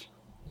first.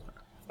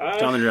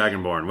 John the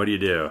Dragonborn, what do you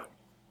do?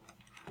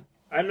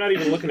 I'm not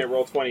even looking at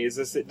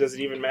Roll20. Does it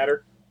even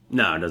matter?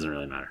 No, it doesn't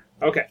really matter.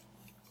 Okay.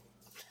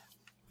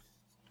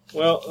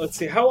 Well, let's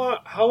see.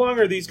 How long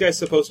are these guys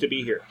supposed to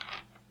be here?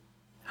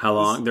 How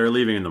long? They're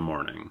leaving in the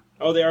morning.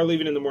 Oh, they are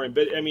leaving in the morning.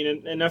 But, I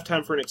mean, enough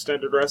time for an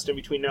extended rest in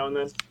between now and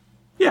then?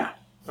 Yeah.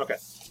 Okay.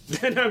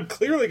 Then I'm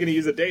clearly going to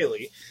use it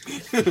daily.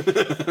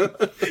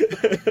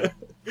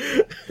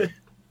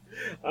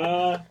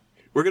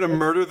 We're going to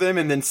murder them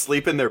and then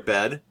sleep in their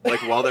bed, like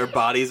while their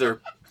bodies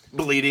are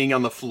bleeding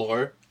on the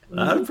floor.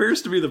 That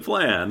appears to be the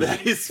plan.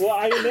 That is well,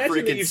 I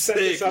imagine that you've set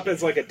sick. this up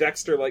as like a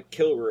Dexter-like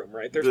kill room,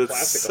 right? There's That's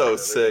plastic so all over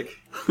sick.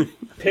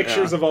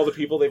 Pictures of all the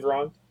people they've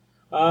wronged.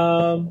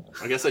 I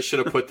guess I should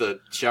have put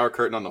the shower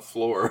curtain on the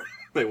floor.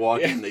 They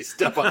walk in, they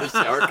step on the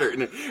shower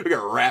curtain, and we're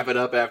going to wrap it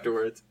up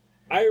afterwards.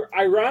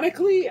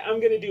 Ironically, I'm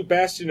going to do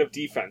Bastion of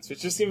Defense,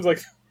 which just seems like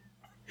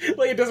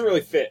it doesn't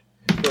really fit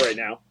for right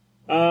now.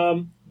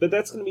 But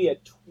that's going to be a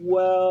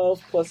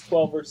 12 plus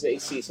 12 versus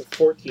AC, so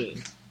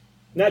 14.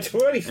 Not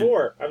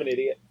 24. I'm an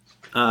idiot.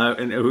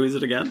 And who is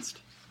it against?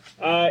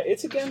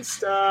 It's against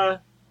the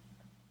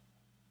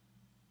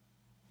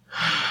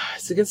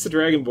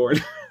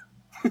Dragonborn.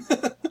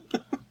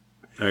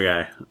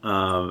 Okay.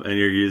 And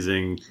you're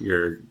using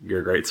your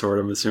greatsword,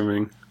 I'm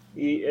assuming?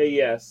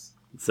 Yes.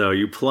 So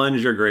you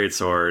plunge your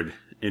greatsword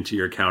into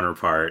your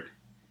counterpart,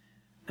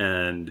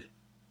 and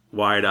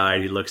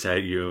wide-eyed he looks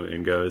at you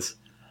and goes,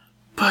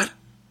 "But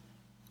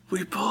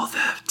we both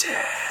have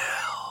tails."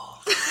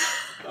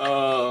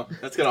 Oh,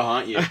 that's gonna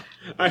haunt you.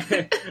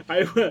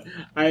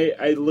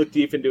 I look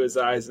deep into his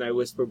eyes and I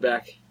whisper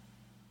back,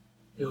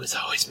 "It was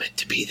always meant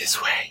to be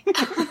this way."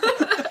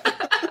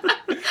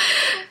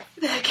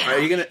 There can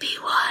only be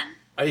one.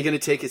 Are you gonna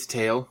take his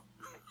tail?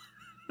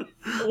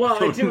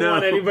 Well, I didn't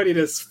want anybody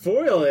to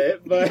spoil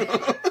it, but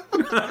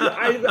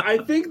I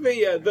think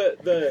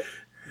the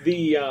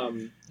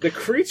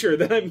creature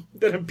that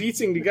I'm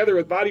piecing together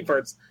with body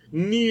parts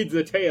needs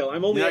a tail.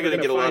 I'm only You're not going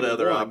to get a lot of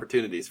other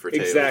opportunities for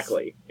tails.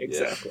 Exactly.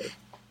 Yeah.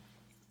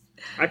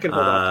 I can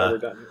hold off till we're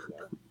done.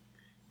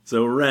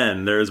 So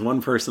Ren, there's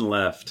one person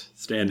left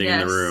standing in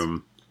the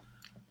room.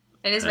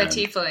 It is my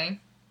tiefling.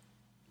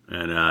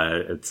 And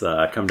it's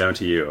come down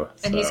to you.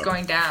 And he's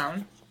going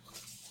down.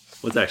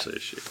 What's actually a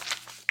she?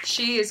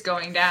 She is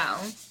going down.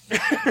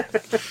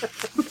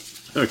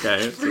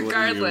 Okay. So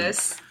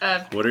regardless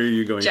of what are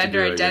you going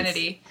gender to do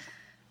identity.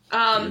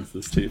 Against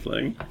this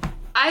tiefling?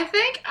 I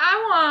think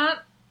I want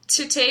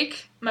to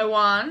take my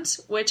wand,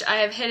 which I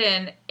have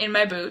hidden in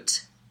my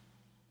boot,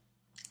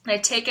 and I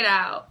take it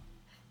out,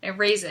 and I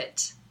raise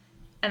it,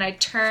 and I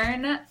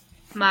turn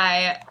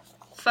my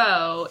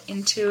foe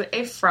into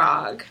a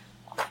frog.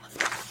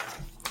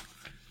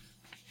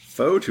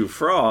 Foe to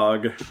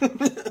frog?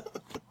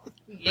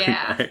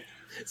 Yeah. Okay.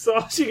 So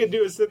all she can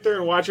do is sit there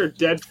and watch her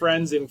dead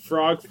friends in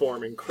frog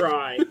form and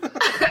cry.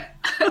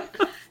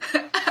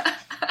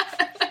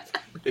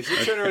 If you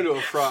turn her into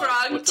a frog...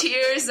 Frog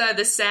tears are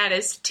the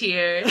saddest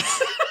tears.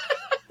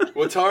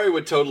 Watari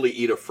would totally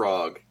eat a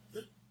frog.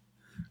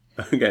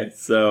 Okay,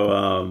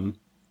 so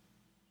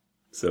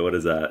what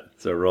is that?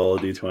 So roll a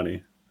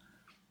d20.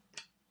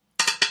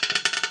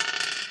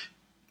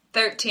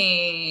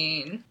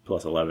 13.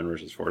 Plus 11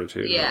 versus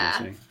fortitude. Yeah.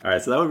 All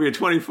right, so that would be a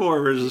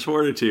 24 versus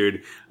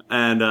fortitude.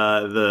 And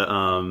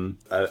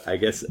I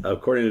guess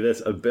according to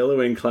this, a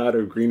billowing cloud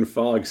of green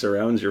fog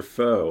surrounds your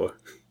foe.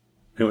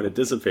 And when it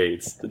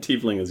dissipates, the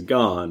tiefling is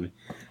gone,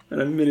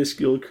 and a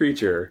minuscule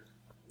creature,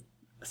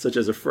 such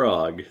as a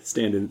frog,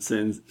 stands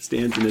in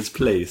its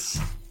place.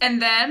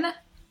 And then,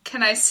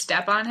 can I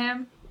step on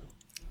him?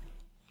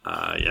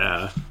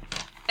 Yeah.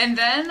 And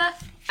then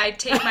I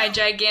take my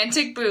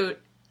gigantic boot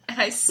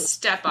and I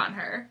step on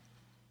her.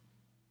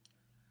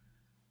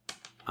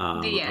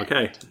 The end.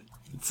 Okay.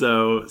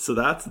 So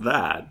that's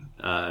that.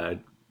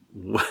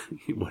 What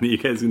are you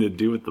guys going to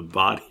do with the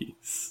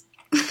bodies?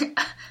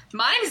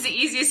 Mine is the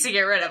easiest to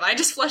get rid of. I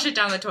just flush it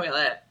down the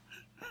toilet.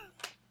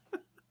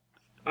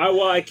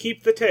 I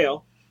keep the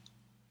tail.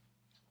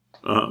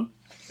 Uh-huh.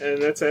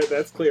 And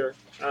that's clear.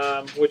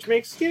 Which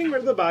makes getting rid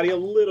of the body a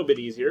little bit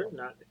easier.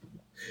 Not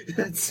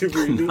super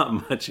easy.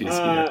 Not much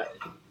easier.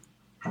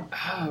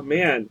 Oh,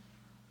 man.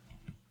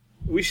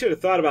 We should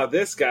have thought about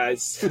this,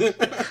 guys.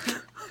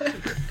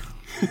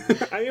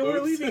 I mean,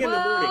 we're leaving in the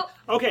morning.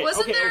 Okay,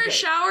 wasn't there a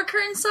shower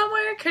curtain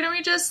somewhere? Can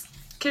we just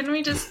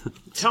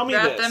tell me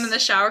wrap this. them in the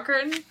shower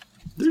curtain?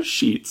 There's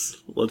sheets,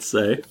 let's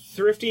say.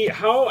 Thrifty,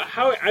 how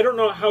I don't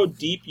know how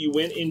deep you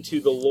went into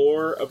the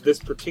lore of this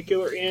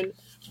particular inn,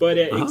 but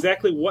at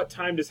exactly what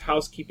time does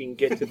housekeeping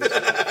get to this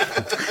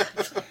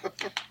inn?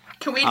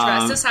 Can we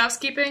dress as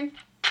housekeeping?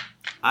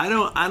 I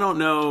don't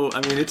know.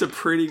 I mean, it's a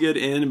pretty good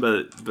inn,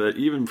 but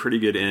even pretty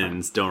good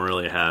inns don't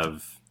really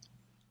have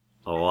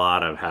a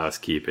lot of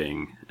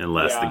housekeeping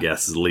unless the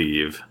guests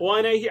leave. Well,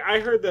 and I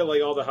heard that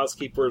like all the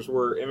housekeepers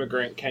were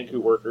immigrant Kenku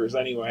workers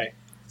anyway.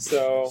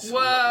 So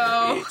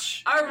whoa,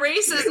 our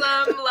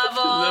racism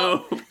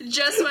level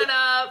just went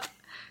up,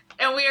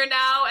 and we are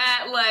now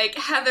at like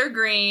Heather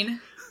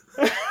Green.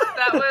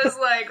 That was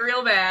like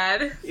real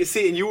bad. You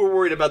see, and you were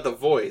worried about the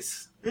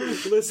voice.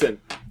 Listen.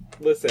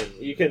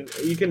 You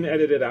can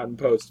edit it out in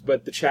post,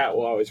 but the chat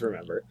will always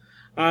remember.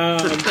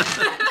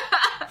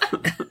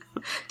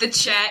 The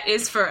chat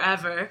is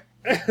forever.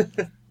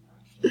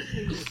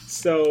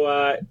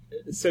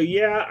 So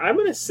yeah, I'm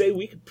gonna say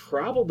we could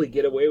probably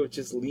get away with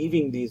just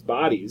leaving these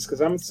bodies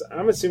because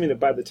I'm assuming that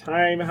by the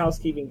time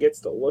housekeeping gets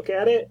to look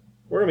at it,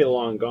 we're gonna be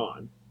long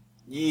gone.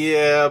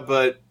 Yeah,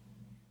 but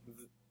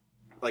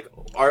like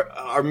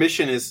our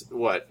mission is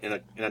what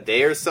in a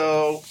day or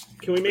so.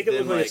 Can we make it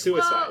look like a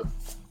suicide?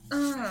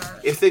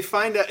 If they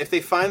find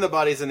the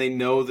bodies and they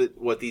know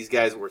that what these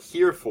guys were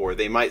here for,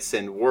 they might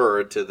send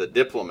word to the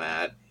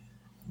diplomat.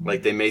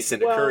 Like they may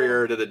send a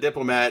courier to the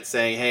diplomat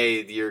saying,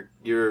 "Hey,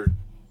 you're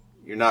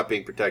not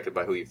being protected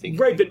by who you think."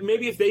 Right, but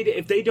maybe if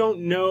they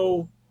don't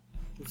know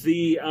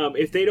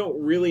if they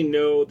don't really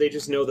know, they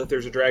just know that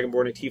there's a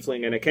dragonborn, a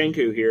tiefling, and a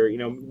Kenku here. You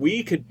know,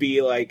 we could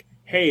be like,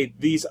 "Hey,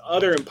 these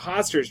other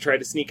imposters tried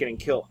to sneak in and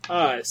kill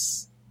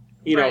us."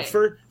 You know,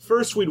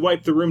 first we'd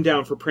wipe the room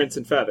down for prints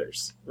and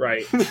feathers,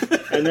 right?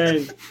 And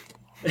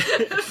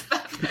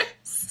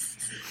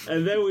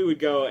then we would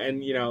go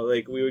and, you know,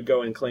 like we would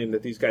go and claim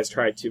that these guys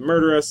tried to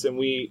murder us and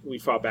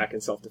we fought back in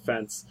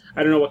self-defense.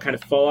 I don't know what kind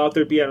of fallout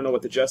there'd be. I don't know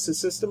what the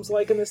justice system's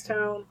like in this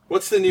town.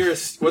 What's the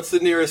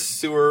nearest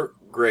sewer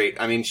grate?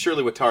 I mean,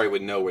 surely Watari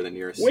would know where the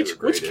nearest sewer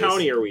grate is. Which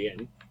county are we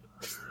in?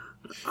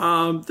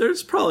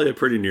 There's probably a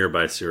pretty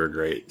nearby sewer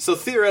grate. So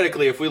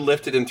theoretically, if we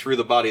lifted and threw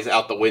the bodies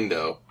out the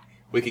window,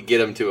 we could get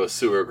them to a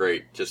sewer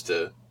grate just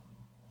to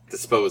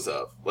dispose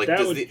of. Like,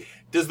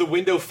 does the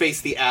window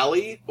face the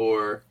alley,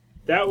 or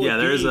that would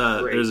there's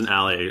an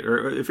alley,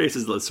 or it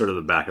faces sort of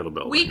the back of the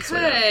building. We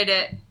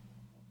could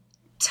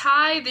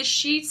tie the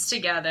sheets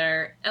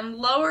together and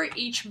lower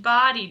each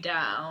body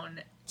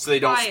down so they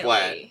don't quietly.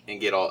 splat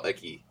and get all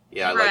icky.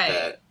 Yeah, I like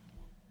that.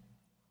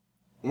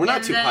 We're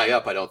not too high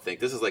up, I don't think.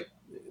 This is like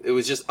it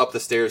was just up the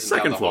stairs and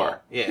second down the floor.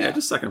 hall. Yeah,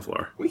 just second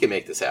floor. We can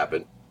make this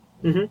happen.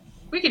 Mm-hmm.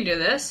 We can do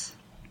this.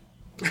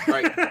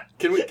 Right.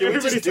 Can we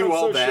just do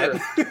all that?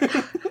 Sure.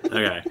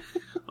 Okay.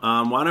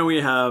 Why don't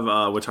we have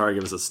Watari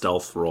give us a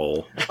stealth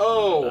roll?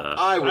 Oh,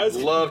 I would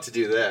love to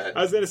do that.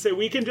 I was going to say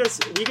we can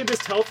just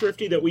tell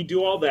Thrifty that we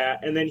do all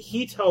that, and then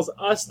he tells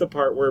us the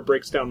part where it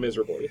breaks down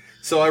miserably.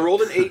 So I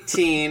rolled an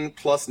 18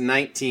 plus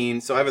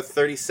 19, so I have a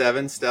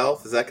 37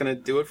 stealth. Is that going to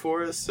do it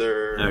for us,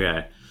 or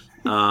okay?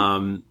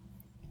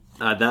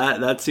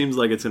 That seems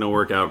like it's going to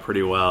work out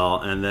pretty well,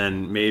 and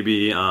then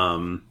maybe.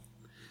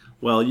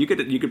 Well, you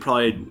could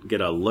probably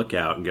get a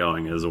lookout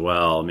going as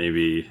well.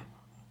 Maybe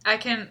I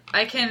can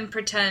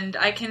pretend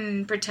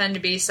to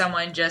be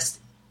someone just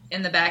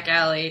in the back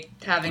alley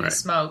having a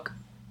smoke.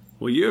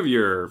 Well, you have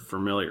your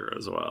familiar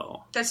as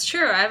well. That's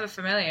true. I have a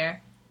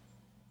familiar.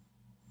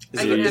 I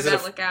can have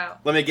that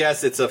lookout. Let me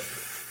guess. It's a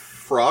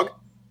frog.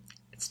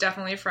 It's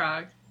definitely a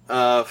frog.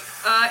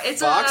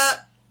 It's fox?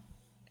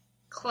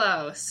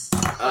 Close.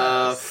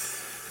 A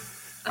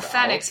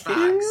phoenix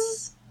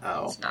fox.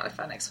 Oh, it's not a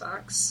phoenix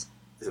fox.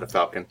 Is it a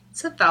falcon?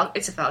 It's a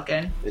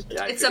falcon.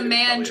 It's a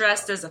man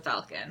dressed as a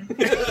falcon.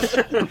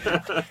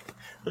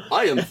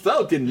 I am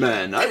Falcon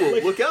Man. I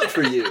will look out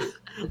for you.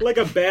 Like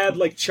a bad,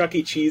 Chuck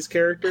E. Cheese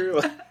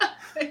character.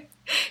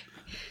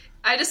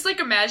 I just like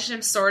imagine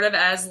him sort of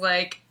as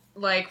like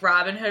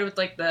Robin Hood with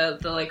like the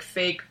like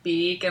fake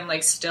beak and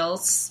like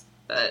stilts,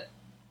 but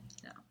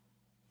no.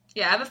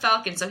 Yeah, I have a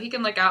falcon, so he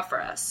can look out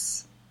for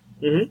us.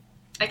 Mm-hmm.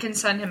 I can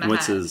send him ahead.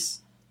 What's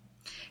his?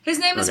 His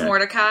name is Okay.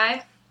 Mordecai.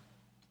 A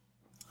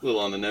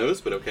little on the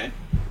nose, but okay.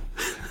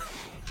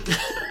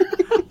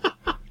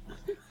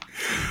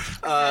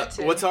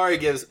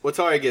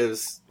 Watari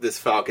gives this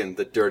falcon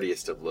the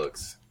dirtiest of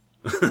looks.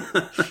 The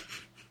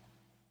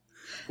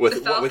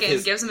falcon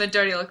gives him a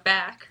dirty look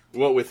back.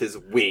 What with his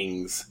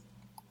wings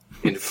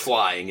and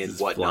flying and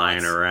whatnot.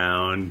 Flying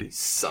around,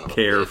 son of a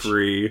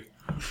carefree. bitch.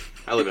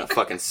 I live in a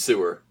fucking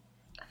sewer.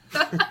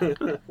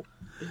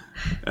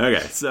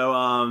 Okay,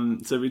 so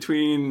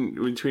between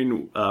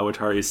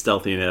Watari's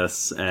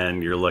stealthiness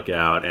and your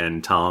lookout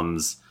and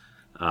Tom's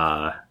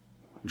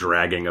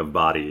dragging of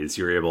bodies,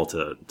 you're able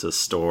to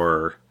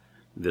store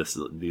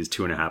these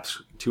two and a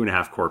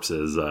half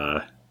corpses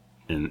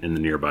in the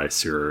nearby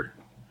sewer,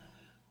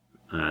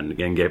 and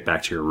again get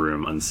back to your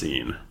room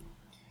unseen.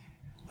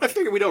 I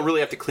figure we don't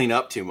really have to clean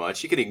up too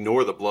much. You can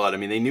ignore the blood. I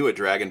mean, they knew a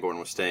Dragonborn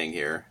was staying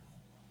here.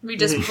 We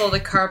just pull the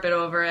carpet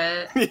over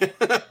it.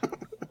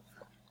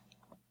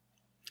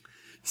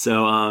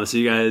 So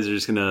you guys are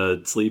just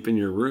gonna sleep in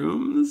your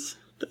rooms,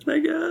 I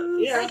guess?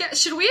 Yeah.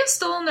 Should we have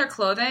stolen their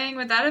clothing?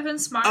 Would that have been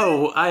smart?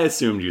 Oh, I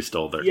assumed you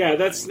stole their Yeah,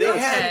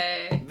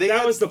 clothing.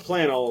 that was the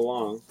plan all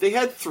along. They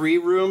had 3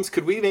 rooms.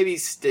 Could we maybe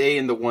stay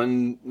in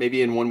one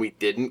we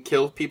didn't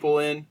kill people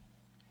in?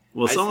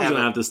 Well, someone's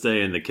gonna have to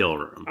stay in the kill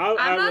room.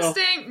 I'm not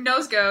staying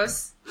nose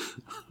ghosts.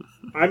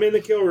 I'm in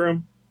the kill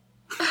room.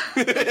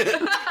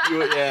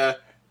 Yeah,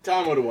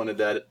 Tom would have wanted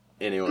that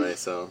anyway,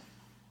 so...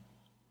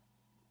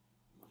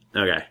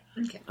 Okay.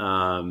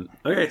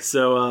 Okay.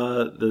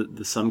 So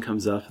the sun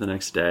comes up the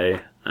next day,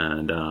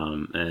 and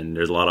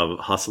there's a lot of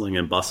hustling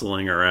and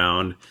bustling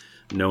around.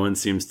 No one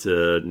seems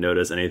to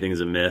notice anything's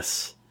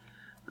amiss,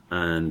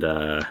 and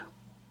you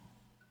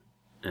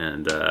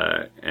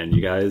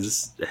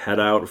guys head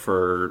out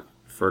for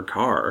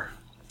Car.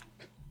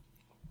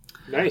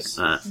 Nice.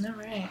 All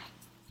right.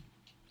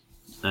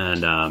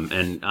 And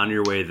on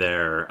your way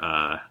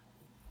there,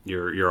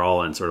 you're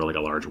all in sort of like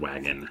a large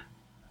wagon.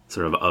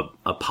 Sort of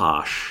a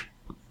posh,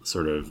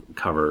 sort of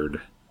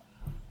covered,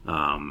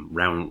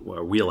 round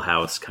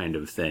wheelhouse kind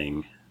of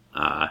thing,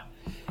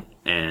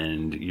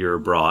 and you're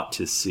brought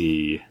to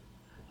see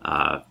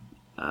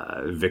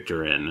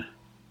Victorin,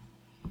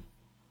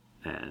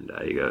 and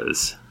he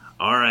goes,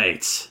 "All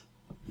right,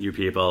 you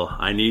people,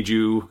 I need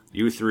you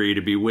 3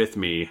 to be with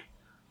me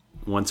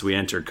once we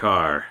enter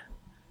Car,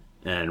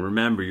 and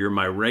remember, you're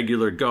my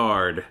regular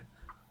guard."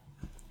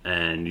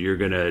 And you're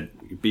gonna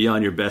be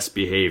on your best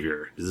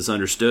behavior. Is this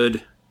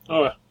understood?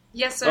 Oh,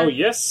 yes, sir. Oh,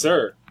 yes,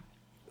 sir.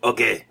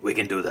 Okay, we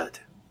can do that.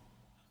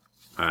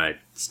 All right,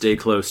 stay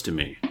close to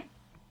me.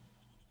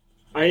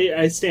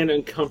 I stand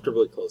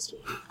uncomfortably close to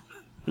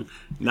him.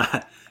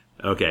 Not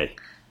okay.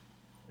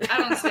 I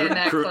don't stand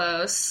that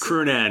close.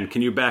 Croonan,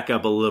 can you back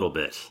up a little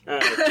bit?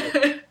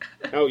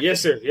 Oh,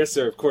 yes, sir. Yes,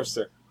 sir. Of course,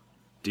 sir.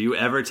 Do you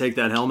ever take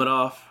that helmet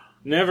off?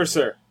 Never,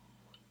 sir.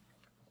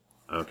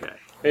 Okay.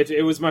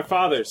 It was my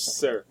father's,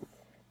 sir.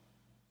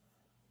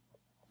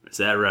 Is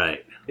that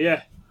right?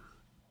 Yeah.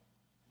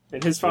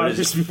 And his father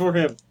just before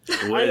him.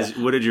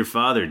 What did your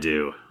father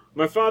do?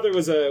 My father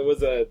was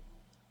a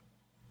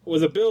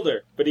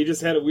builder, but he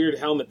just had a weird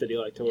helmet that he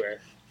liked to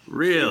wear.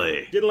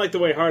 Really? Didn't like the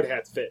way hard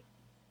hats fit.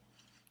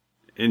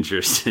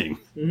 Interesting.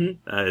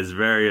 Mm-hmm. That is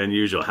very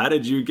unusual. How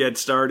did you get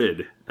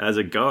started as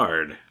a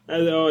guard?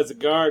 As a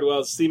guard,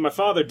 well, see, my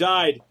father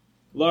died.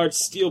 Large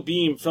steel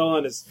beam fell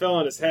on his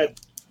head.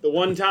 The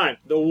one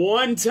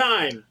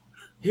time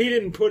he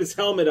didn't put his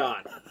helmet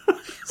on.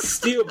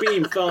 Steel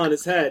beam fell on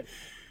his head.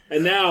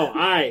 And now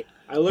I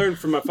learned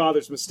from my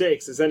father's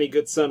mistakes, as any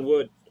good son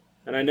would,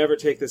 and I never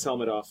take this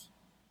helmet off.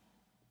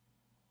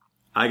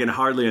 I can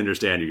hardly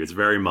understand you. It's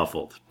very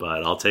muffled,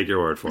 but I'll take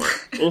your word for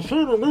it.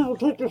 I'll never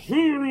take the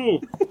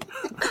helmet.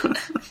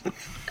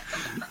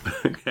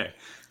 Okay,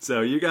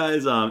 so you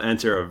guys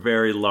enter a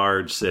very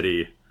large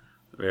city.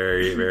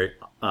 Very, very.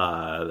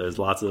 There's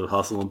lots of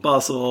hustle and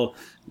bustle.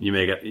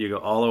 You go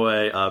all the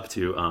way up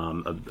to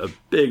a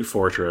big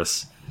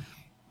fortress,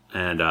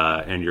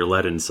 and you're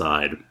led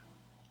inside.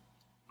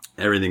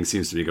 Everything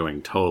seems to be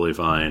going totally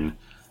fine.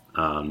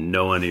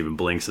 No one even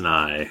blinks an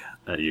eye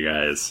at you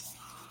guys,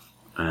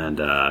 and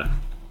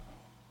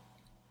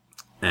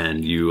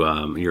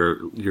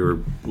you're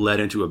led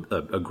into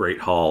a great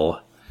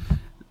hall,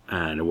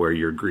 and where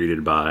you're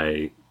greeted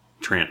by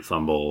Trant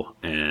Thumble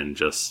and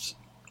just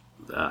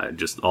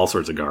all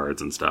sorts of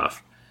guards and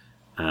stuff,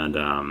 and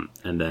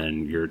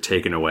then you're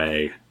taken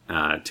away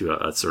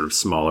to a sort of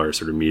smaller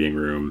sort of meeting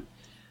room,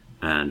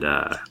 and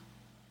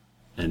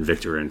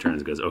Victor in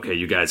turns goes, "Okay,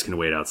 you guys can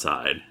wait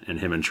outside," and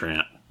him and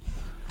Trant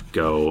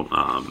go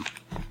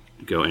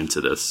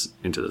into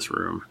this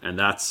room, and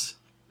that's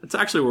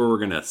actually where we're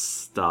gonna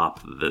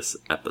stop this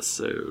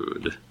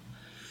episode.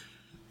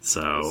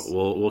 So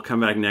we'll come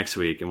back next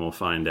week and we'll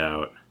find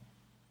out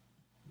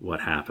what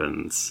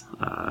happens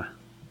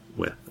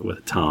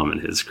with Tom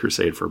and his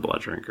crusade for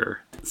Blood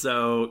Drinker.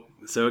 So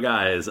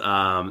guys,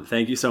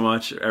 thank you so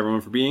much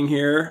everyone for being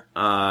here.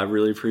 I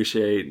really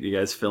appreciate you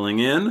guys filling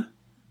in.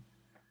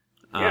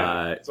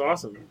 Yeah, it's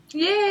awesome.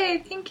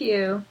 Yay! Thank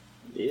you.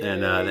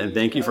 And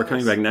thank you for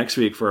coming back next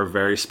week for a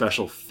very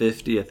special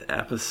 50th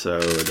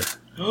episode.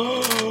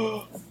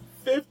 50th?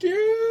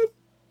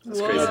 That's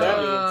crazy.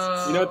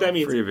 You know what that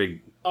means? Pretty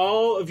big.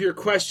 All of your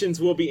questions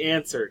will be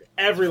answered.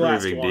 Every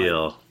last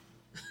one.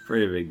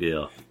 Pretty big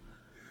deal.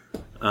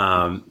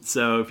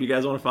 So if you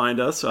guys want to find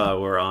us,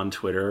 we're on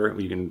Twitter.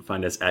 You can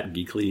find us at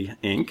Geekly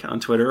Inc. on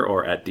Twitter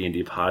or at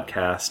D&D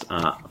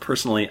Podcast.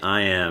 Personally,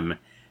 I am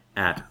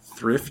at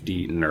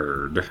Thrifty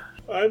Nerd.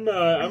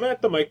 I'm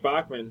at the Mike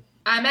Bachman.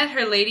 I'm at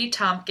Her Lady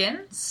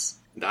Tompkins.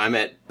 I'm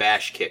at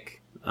Bash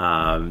Kick.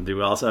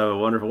 We also have a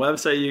wonderful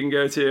website you can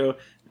go to,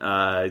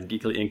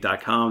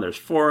 geeklyinc.com. There's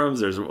forums.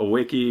 There's a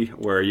wiki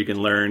where you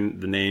can learn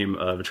the name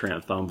of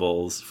Trant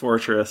Thumble's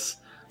fortress,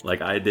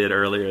 like I did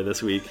earlier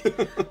this week.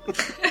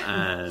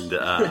 And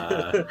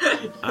I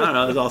don't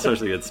know, there's all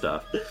sorts of good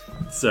stuff.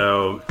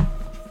 So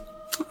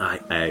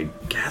I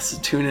guess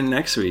tune in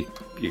next week,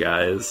 you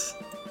guys.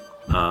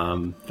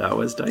 That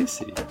was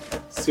dicey.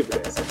 Super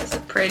dicey.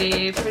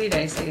 Pretty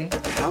dicey.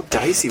 How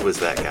dicey was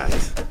that,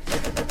 guys?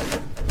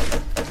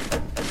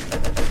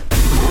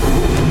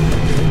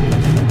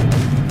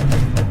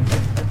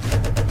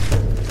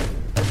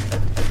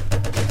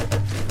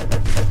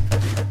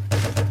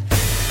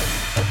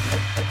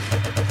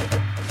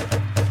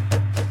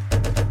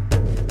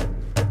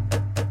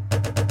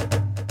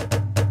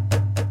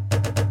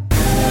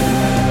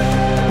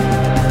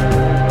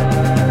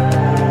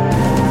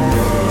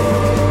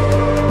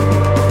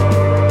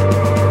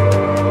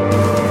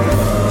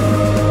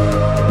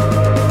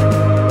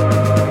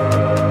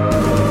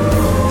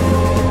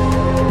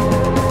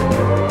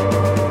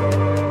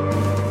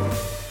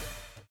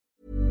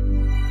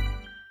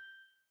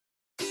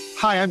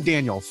 Hi, I'm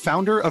Daniel,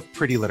 founder of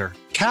Pretty Litter.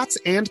 Cats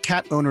and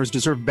cat owners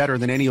deserve better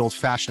than any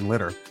old-fashioned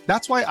litter.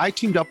 That's why I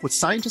teamed up with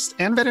scientists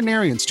and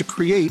veterinarians to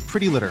create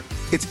Pretty Litter.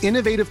 Its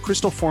innovative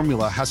crystal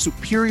formula has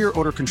superior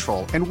odor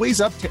control and weighs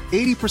up to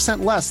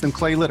 80% less than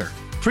clay litter.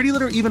 Pretty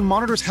Litter even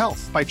monitors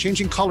health by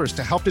changing colors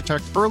to help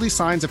detect early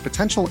signs of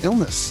potential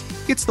illness.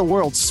 It's the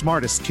world's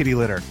smartest kitty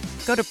litter.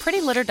 Go to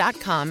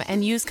prettylitter.com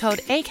and use code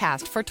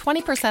ACAST for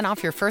 20%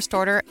 off your first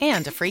order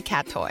and a free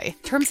cat toy.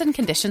 Terms and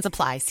conditions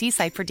apply. See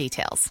site for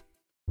details.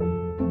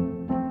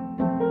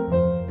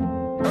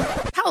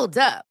 Hold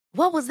up.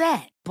 What was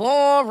that?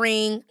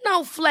 Boring.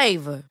 No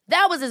flavor.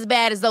 That was as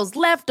bad as those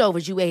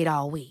leftovers you ate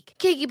all week.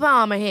 Keke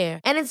Palmer here,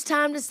 and it's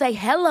time to say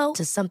hello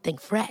to something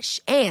fresh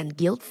and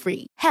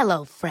guilt-free.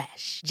 Hello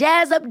Fresh.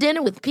 Jazz up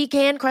dinner with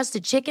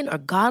pecan-crusted chicken or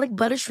garlic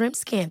butter shrimp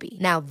scampi.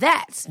 Now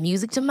that's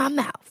music to my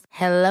mouth.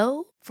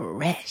 Hello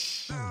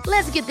Fresh.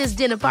 Let's get this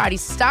dinner party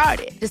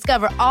started.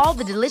 Discover all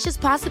the delicious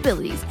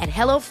possibilities at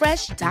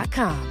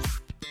hellofresh.com.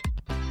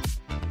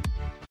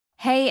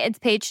 Hey, it's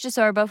Paige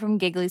DeSorbo from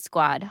Giggly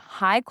Squad.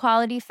 High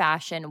quality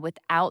fashion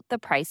without the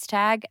price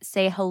tag.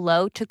 Say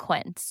hello to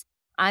Quince.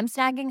 I'm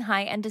snagging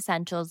high-end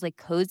essentials like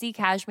cozy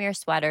cashmere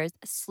sweaters,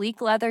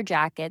 sleek leather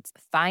jackets,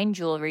 fine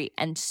jewelry,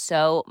 and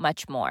so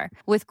much more.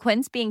 With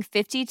Quince being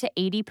 50 to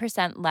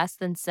 80% less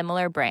than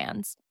similar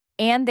brands.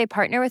 And they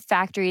partner with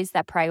factories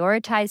that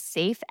prioritize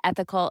safe,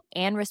 ethical,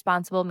 and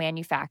responsible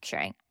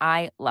manufacturing.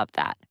 I love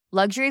that.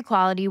 Luxury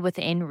quality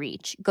within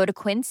reach. Go to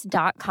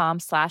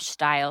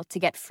quince.com/style to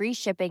get free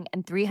shipping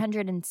and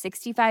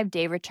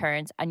 365-day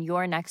returns on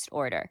your next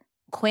order.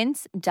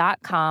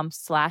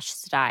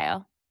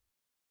 Quince.com/style.